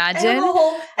 I would imagine.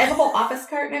 I have a whole office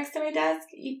cart next to my desk.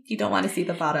 You don't want to see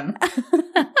the bottom.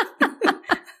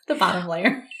 The bottom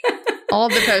layer. All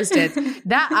the Post-its.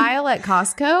 That aisle at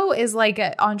Costco is like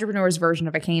an entrepreneur's version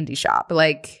of a candy shop.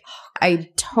 Like I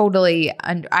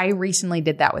recently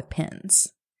did that with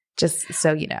pins. Just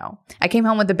so you know. I came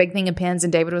home with a big thing of pins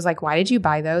and David was like, "Why did you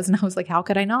buy those?" And I was like, "How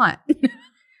could I not?"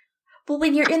 Well,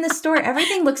 when you're in the store,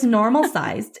 everything looks normal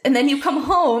sized. And then you come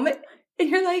home and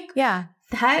you're like, yeah,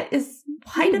 that is,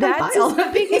 why did I buy all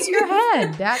as big as your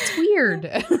head? That's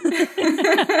weird.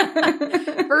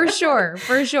 For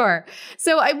sure.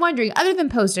 So I'm wondering, other than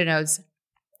Post-it notes,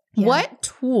 what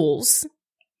tools,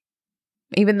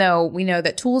 even though we know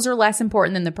that tools are less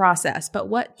important than the process, but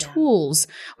what tools,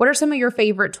 what are some of your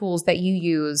favorite tools that you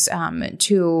use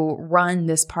to run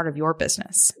this part of your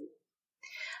business?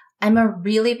 I'm a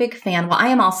really big fan. Well, I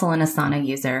am also an Asana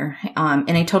user.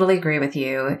 And I totally agree with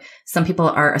you. Some people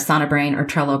are Asana brain or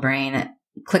Trello brain.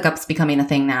 ClickUp's becoming a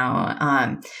thing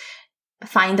now.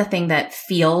 Find the thing that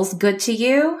feels good to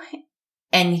you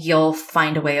and you'll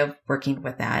find a way of working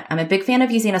with that. I'm a big fan of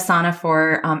using Asana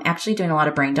for actually doing a lot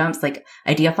of brain dumps, like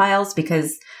idea files,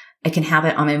 because I can have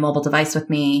it on my mobile device with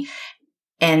me.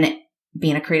 And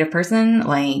being a creative person,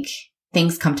 like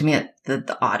things come to me at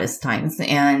the oddest times.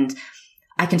 And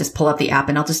I can just pull up the app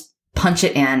and I'll just punch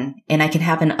it in and I can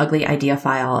have an ugly idea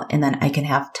file. And then I can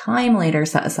have time later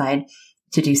set aside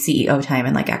to do CEO time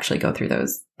and like actually go through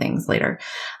those things later.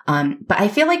 But I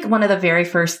feel like one of the very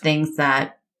first things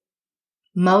that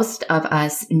most of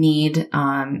us need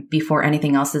before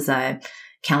anything else is a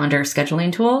calendar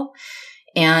scheduling tool.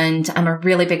 And I'm a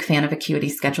really big fan of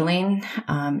Acuity scheduling.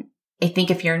 I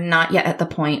think if you're not yet at the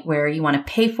point where you want to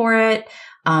pay for it,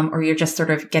 or you're just sort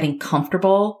of getting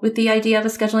comfortable with the idea of a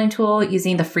scheduling tool,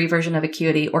 using the free version of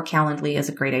Acuity or Calendly is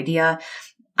a great idea.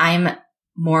 I'm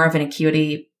more of an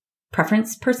Acuity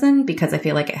preference person because I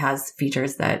feel like it has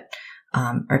features that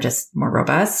are just more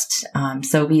robust.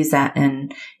 So we use that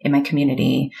in my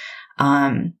community.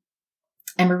 I'm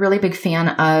a really big fan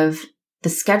of the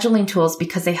scheduling tools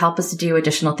because they help us do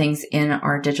additional things in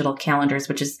our digital calendars,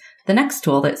 which is the next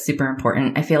tool that's super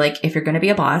important. I feel like if you're going to be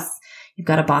a boss, you've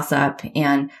got to boss up.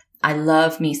 And I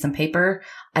love me some paper.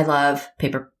 I love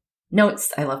paper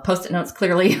notes. I love Post-it notes,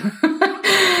 clearly.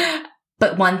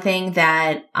 But one thing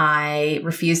that I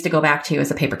refuse to go back to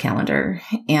is a paper calendar.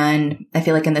 And I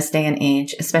feel like in this day and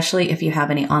age, especially if you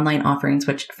have any online offerings,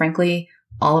 which frankly,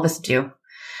 all of us do.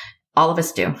 All of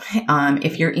us do.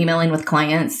 If you're emailing with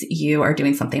clients, you are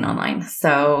doing something online.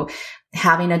 So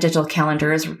having a digital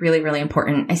calendar is really, really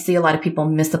important. I see a lot of people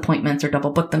miss appointments or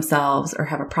double book themselves or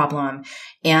have a problem.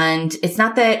 And it's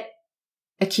not that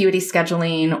Acuity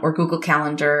scheduling or Google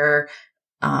Calendar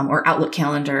or Outlook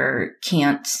Calendar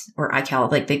can't, or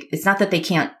iCal, it's not that they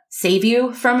can't save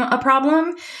you from a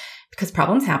problem, because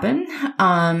problems happen.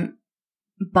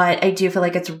 But I do feel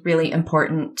like it's really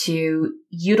important to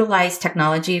utilize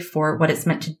technology for what it's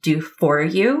meant to do for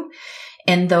you.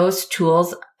 And those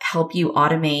tools help you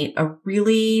automate a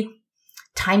really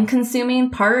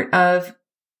time-consuming part of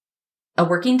a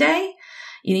working day.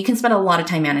 You can spend a lot of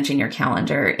time managing your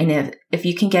calendar. And if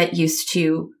you can get used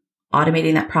to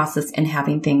automating that process and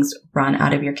having things run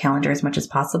out of your calendar as much as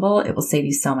possible, it will save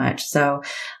you so much. So,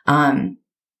 I'm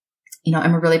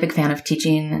a really big fan of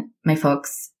teaching my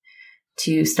folks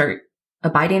to start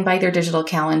abiding by their digital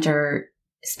calendar,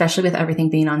 especially with everything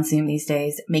being on Zoom these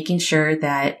days, making sure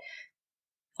that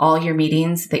all your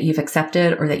meetings that you've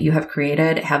accepted or that you have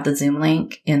created have the Zoom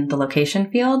link in the location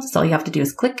field. So all you have to do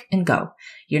is click and go.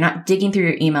 You're not digging through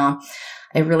your email.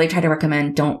 I really try to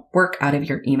recommend don't work out of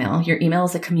your email. Your email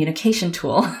is a communication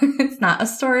tool. It's not a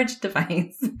storage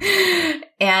device.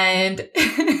 And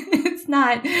it's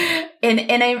not.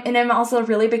 And I'm also a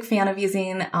really big fan of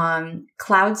using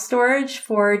cloud storage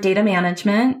for data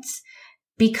management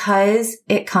because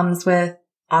it comes with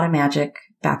automagic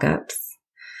backups.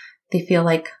 They feel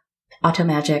like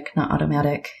automagic, not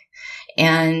automatic.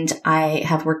 And I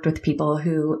have worked with people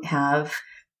who have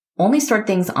only stored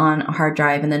things on a hard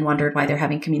drive and then wondered why they're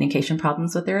having communication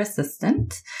problems with their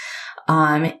assistant.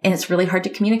 And it's really hard to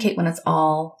communicate when it's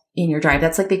all in your drive.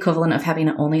 That's like the equivalent of having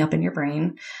it only up in your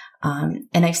brain. And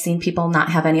I've seen people not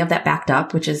have any of that backed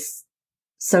up, which is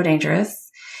so dangerous.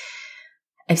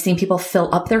 I've seen people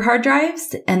fill up their hard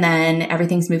drives and then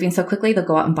everything's moving so quickly, they'll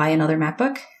go out and buy another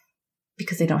MacBook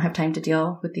because they don't have time to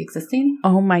deal with the existing.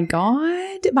 Oh my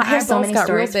God. My eyeballs got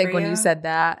real big when you said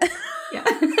that. Yeah.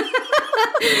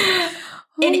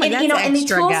 That's you know, extra, and the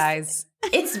tools, guys.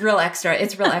 It's real extra.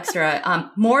 It's real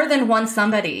extra. More than one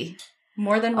somebody.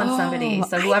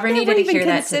 So whoever needed to hear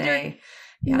that today.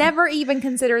 Yeah. Never even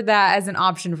considered that as an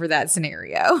option for that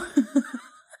scenario.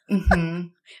 Mm-hmm.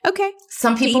 Okay.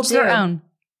 Some people to each their own.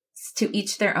 To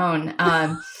each their own.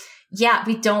 Yeah,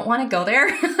 we don't want to go there.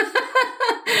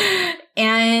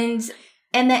 And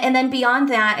then beyond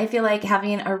that, I feel like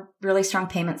having a really strong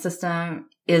payment system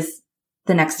is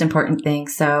the next important thing.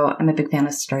 So I'm a big fan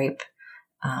of Stripe.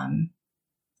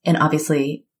 And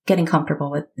obviously getting comfortable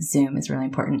with Zoom is really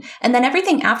important. And then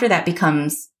everything after that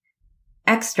becomes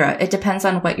extra. It depends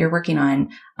on what you're working on.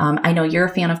 I know you're a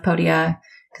fan of Podia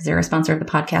because they're a sponsor of the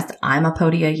podcast. I'm a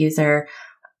Podia user.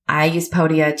 I use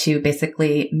Podia to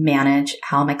basically manage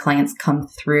how my clients come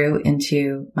through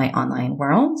into my online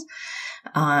world.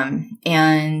 And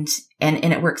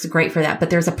it works great for that,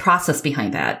 but there's a process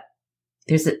behind that.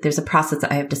 There's a process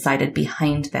that I have decided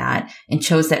behind that and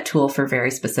chose that tool for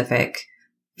very specific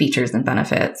features and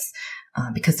benefits,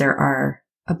 because there are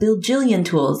a bajillion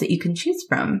tools that you can choose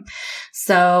from.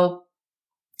 So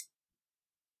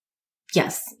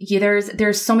yes,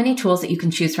 there's so many tools that you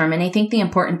can choose from. And I think the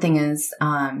important thing is,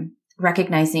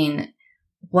 recognizing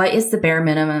what is the bare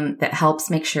minimum that helps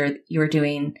make sure that you're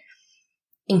doing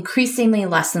increasingly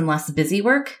less and less busy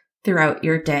work throughout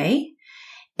your day.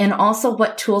 And also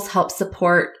what tools help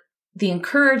support the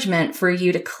encouragement for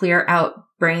you to clear out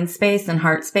brain space and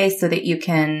heart space so that you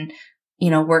can,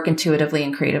 work intuitively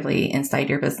and creatively inside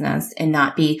your business and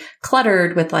not be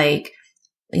cluttered with like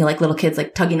little kids,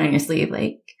 like tugging on your sleeve,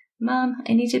 like, Mom,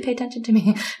 I need you to pay attention to me.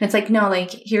 And it's like, no, like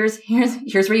here's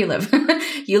where you live.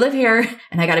 You live here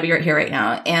and I got to be right here right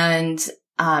now. And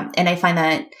I find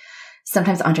that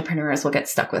sometimes entrepreneurs will get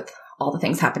stuck with all the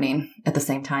things happening at the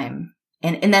same time.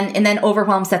 And then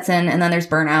overwhelm sets in and then there's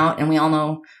burnout and we all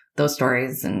know those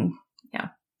stories and yeah.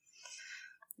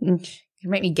 You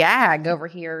make me gag over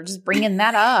here just bringing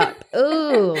that up.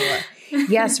 Ooh,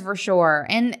 yes, for sure.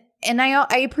 And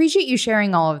I appreciate you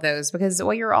sharing all of those because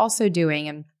what you're also doing,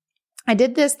 and I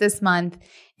did this month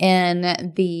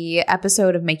in the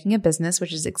episode of Making a Business,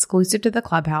 which is exclusive to the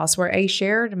Clubhouse, where I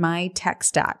shared my tech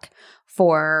stack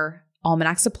for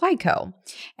Almanac Supply Co.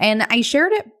 And I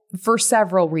shared it for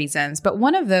several reasons, but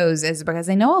one of those is because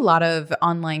I know a lot of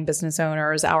online business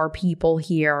owners, our people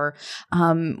here,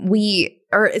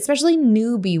 especially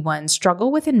newbie ones,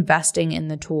 struggle with investing in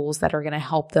the tools that are going to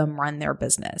help them run their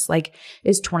business. Like,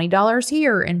 is $20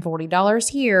 here and $40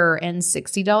 here and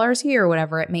 $60 here,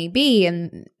 whatever it may be,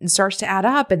 and it starts to add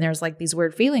up, and there's like these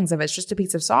weird feelings of it's just a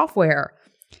piece of software.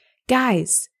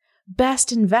 Guys,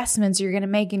 best investments you're going to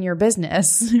make in your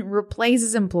business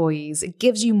replaces employees. It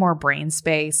gives you more brain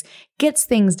space, gets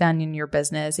things done in your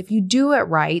business. If you do it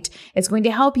right, it's going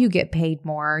to help you get paid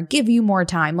more, give you more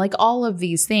time, like all of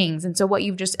these things. And so what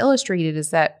you've just illustrated is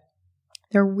that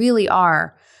there really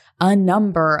are a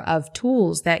number of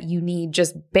tools that you need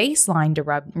just baseline to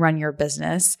run your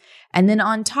business. And then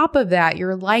on top of that,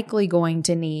 you're likely going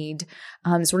to need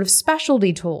sort of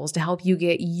specialty tools to help you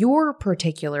get your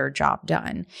particular job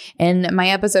done. In my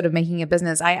episode of Making a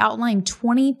Business, I outlined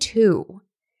 22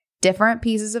 different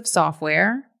pieces of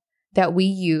software that we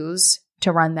use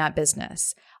to run that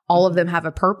business. All of them have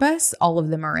a purpose. All of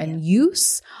them are in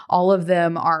use. All of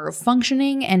them are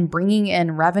functioning and bringing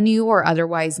in revenue or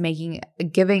otherwise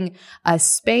giving us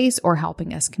space or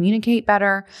helping us communicate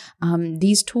better.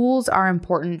 These tools are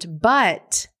important,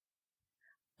 but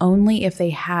only if they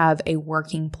have a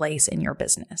working place in your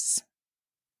business.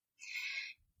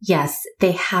 Yes,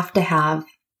 they have to have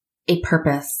a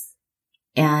purpose.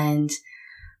 And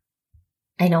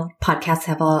I know podcasts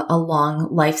have a long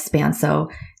lifespan, so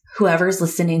whoever's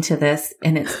listening to this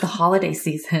and it's the holiday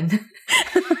season,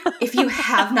 if you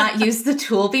have not used the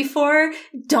tool before,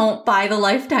 don't buy the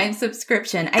lifetime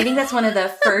subscription. I think that's one of the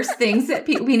first things that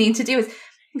we need to do is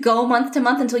go month to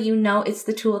month until you know it's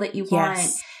the tool that you want.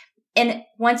 And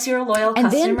once you're a loyal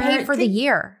customer. And then pay for the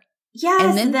year.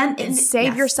 Yes. And then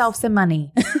save yourself some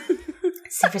money.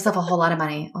 Save yourself a whole lot of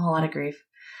money, a whole lot of grief.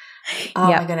 Oh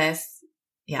my goodness.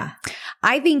 Yeah.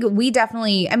 I think we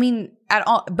definitely,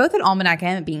 both at Almanac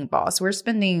and at Being Boss, we're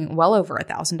spending well over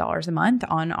 $1,000 a month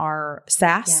on our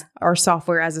SaaS, our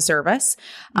software as a service.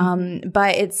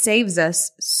 But it saves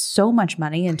us so much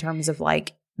money in terms of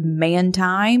like man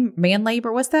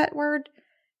labor. What's that word?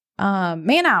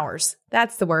 Man hours.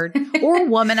 That's the word. Or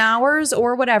woman hours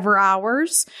or whatever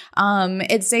hours.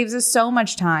 It saves us so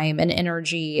much time and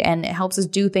energy, and it helps us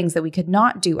do things that we could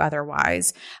not do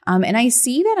otherwise. And I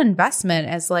see that investment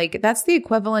as like, that's the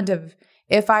equivalent of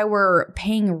if I were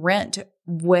paying rent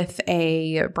with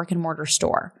a brick and mortar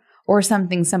store or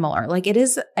something similar. Like, it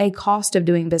is a cost of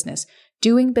doing business.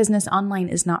 Doing business online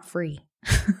is not free.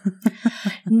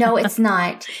 No, it's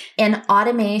not. And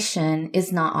automation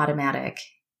is not automatic.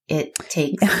 It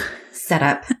takes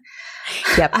setup.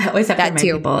 Yep. I always have to remind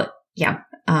too. people. Yeah.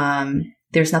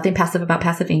 There's nothing passive about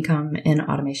passive income, and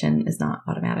automation is not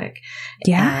automatic.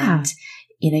 Yeah. And,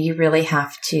 you really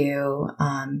have to,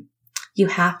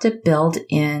 build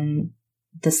in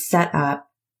the setup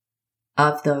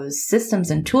of those systems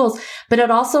and tools, but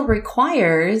it also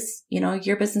requires,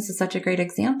 your business is such a great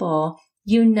example.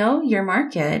 Your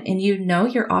market and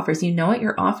your offers, what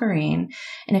you're offering.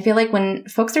 And I feel like when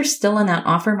folks are still in that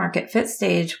offer market fit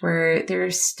stage where they're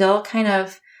still kind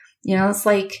of, it's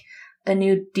like a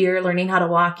new deer learning how to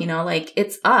walk, like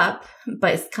it's up,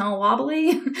 but it's kind of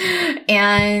wobbly.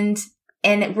 And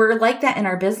we're like that in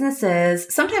our businesses,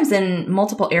 sometimes in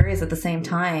multiple areas at the same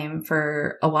time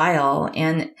for a while.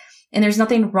 And there's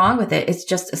nothing wrong with it. It's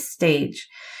just a stage.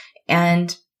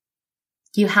 And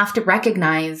you have to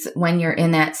recognize when you're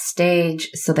in that stage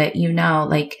so that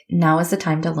like, now is the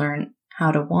time to learn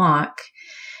how to walk.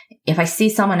 If I see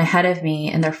someone ahead of me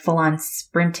and they're full on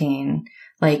sprinting,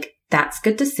 like, that's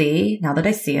good to see. Now that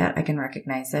I see it, I can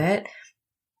recognize it.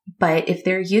 But if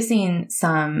they're using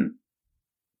some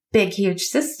big, huge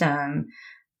system,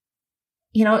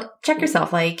 check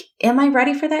yourself. Like, am I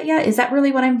ready for that yet? Is that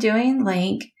really what I'm doing?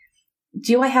 Like,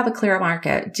 do I have a clear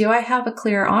market? Do I have a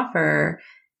clear offer?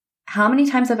 How many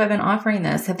times have I been offering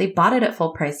this? Have they bought it at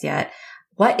full price yet?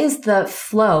 What is the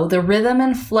flow, the rhythm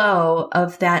and flow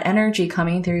of that energy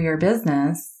coming through your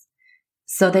business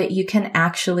so that you can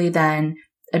actually then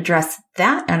address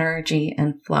that energy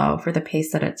and flow for the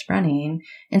pace that it's running?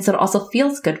 And so it also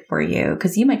feels good for you,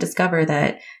 because you might discover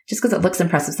that just because it looks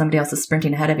impressive, somebody else is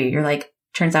sprinting ahead of you. You're like,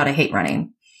 turns out I hate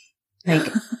running. Like,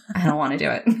 I don't want to do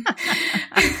it.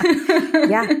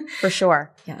 Yeah, for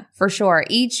sure. Yeah, for sure.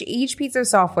 Each piece of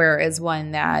software is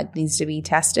one that needs to be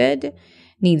tested,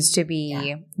 needs to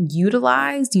be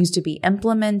utilized, needs to be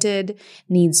implemented,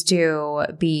 needs to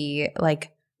be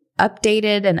like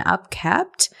updated and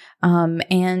upkept,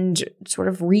 and sort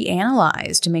of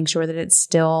reanalyzed to make sure that it's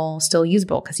still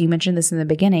usable. Because you mentioned this in the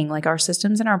beginning, like our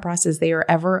systems and our processes, they are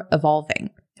ever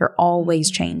evolving. They're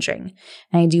always changing.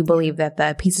 And I do believe that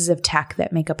the pieces of tech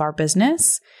that make up our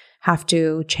business have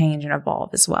to change and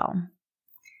evolve as well.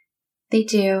 They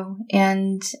do.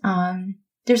 And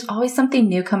there's always something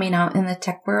new coming out in the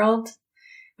tech world,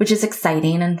 which is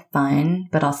exciting and fun,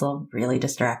 but also really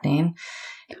distracting.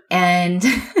 And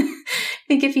I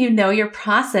think if you know your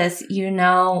process, you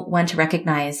know when to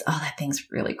recognize, oh, that thing's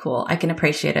really cool. I can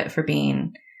appreciate it for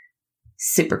being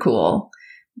super cool,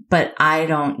 but I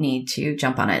don't need to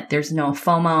jump on it. There's no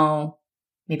FOMO,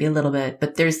 maybe a little bit,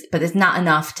 but it's not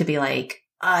enough to be like,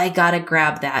 I gotta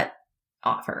grab that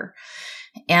offer.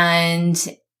 And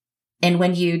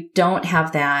when you don't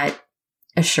have that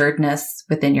assuredness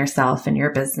within yourself and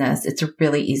your business, it's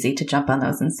really easy to jump on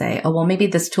those and say, oh, well, maybe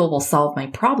this tool will solve my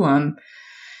problem.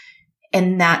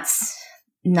 And that's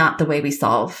not the way we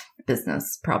solve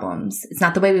business problems. It's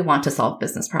not the way we want to solve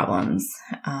business problems.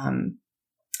 And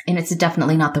it's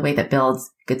definitely not the way that builds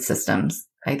good systems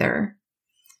either.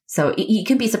 So you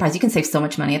can be surprised. You can save so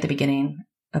much money at the beginning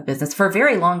of business for a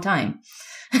very long time.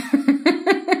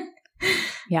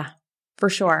 Yeah, for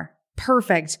sure.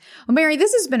 Perfect. Well, Mary,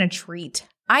 this has been a treat.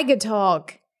 I could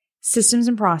talk systems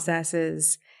and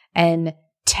processes and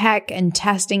tech and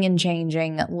testing and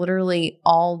changing literally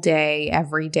all day,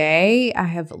 every day. I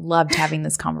have loved having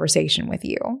this conversation with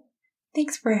you.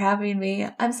 Thanks for having me.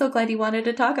 I'm so glad you wanted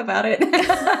to talk about it.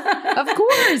 Of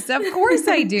course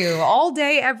I do. All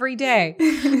day, every day.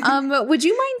 Would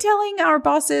you mind telling our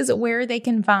bosses where they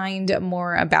can find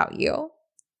more about you?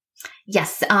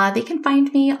 Yes, they can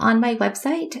find me on my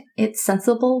website. It's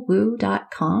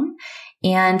sensiblewoo.com.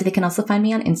 And they can also find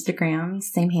me on Instagram,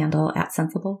 same handle at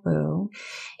sensiblewoo.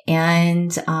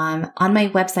 And on my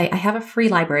website, I have a free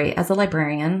library. As a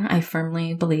librarian, I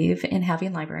firmly believe in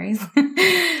having libraries.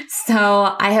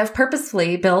 So I have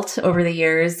purposefully built over the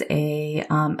years a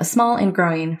small and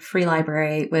growing free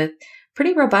library with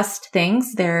pretty robust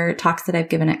things. They're talks that I've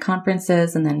given at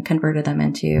conferences and then converted them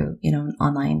into, an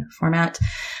online format.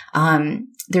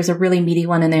 There's a really meaty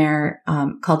one in there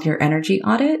called Your Energy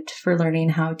Audit for learning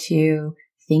how to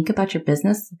think about your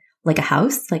business like a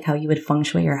house, like how you would feng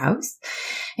shui your house.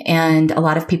 And a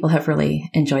lot of people have really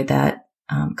enjoyed that.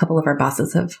 A couple of our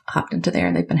bosses have hopped into there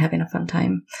and they've been having a fun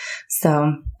time.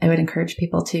 So I would encourage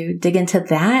people to dig into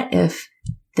that if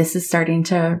this is starting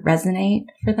to resonate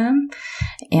for them.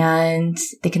 And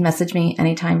they can message me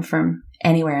anytime from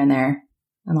anywhere in there.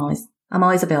 I'm always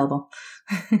available.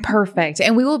 Perfect.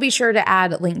 And we will be sure to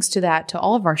add links to that to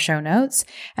all of our show notes.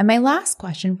 And my last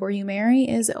question for you, Mary,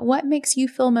 is what makes you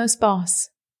feel most boss?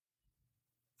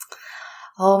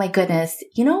 Oh my goodness.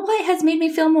 You know what has made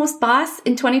me feel most boss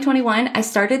in 2021? I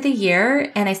started the year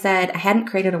and I said I hadn't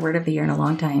created a word of the year in a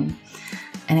long time.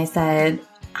 And I said,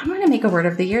 I'm going to make a word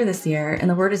of the year this year. And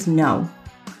the word is no.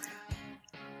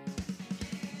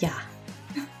 Yeah.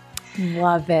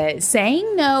 Love it.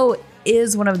 Saying no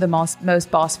is one of the most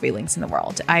boss feelings in the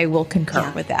world. I will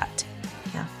concur with that.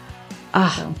 Yeah.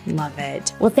 Oh, love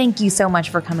it. Well, thank you so much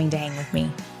for coming to hang with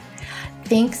me.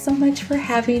 Thanks so much for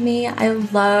having me. I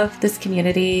love this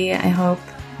community. I hope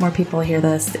more people hear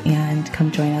this and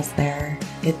come join us there.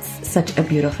 It's such a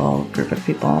beautiful group of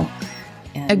people.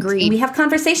 And Agreed. We have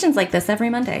conversations like this every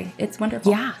Monday. It's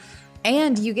wonderful. Yeah.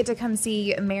 And you get to come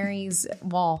see Mary's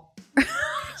wall.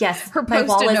 Yes, her my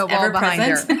wall is wall ever behind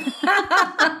present.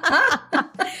 her,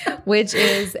 which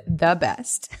is the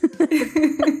best.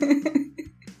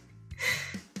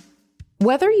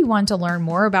 Whether you want to learn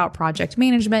more about project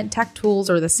management, tech tools,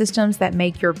 or the systems that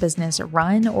make your business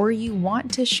run, or you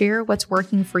want to share what's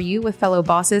working for you with fellow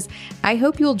bosses, I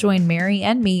hope you'll join Mary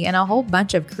and me and a whole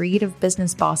bunch of creative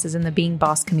business bosses in the Being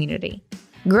Boss community.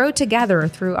 Grow together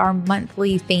through our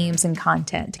monthly themes and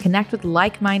content, connect with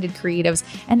like-minded creatives,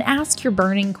 and ask your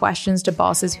burning questions to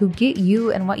bosses who get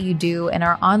you and what you do in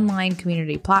our online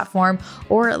community platform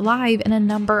or live in a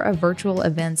number of virtual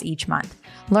events each month.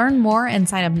 Learn more and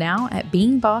sign up now at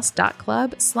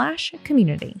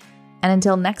beingboss.club/community. And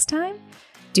until next time,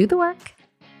 do the work,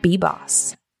 be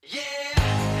boss. Yeah.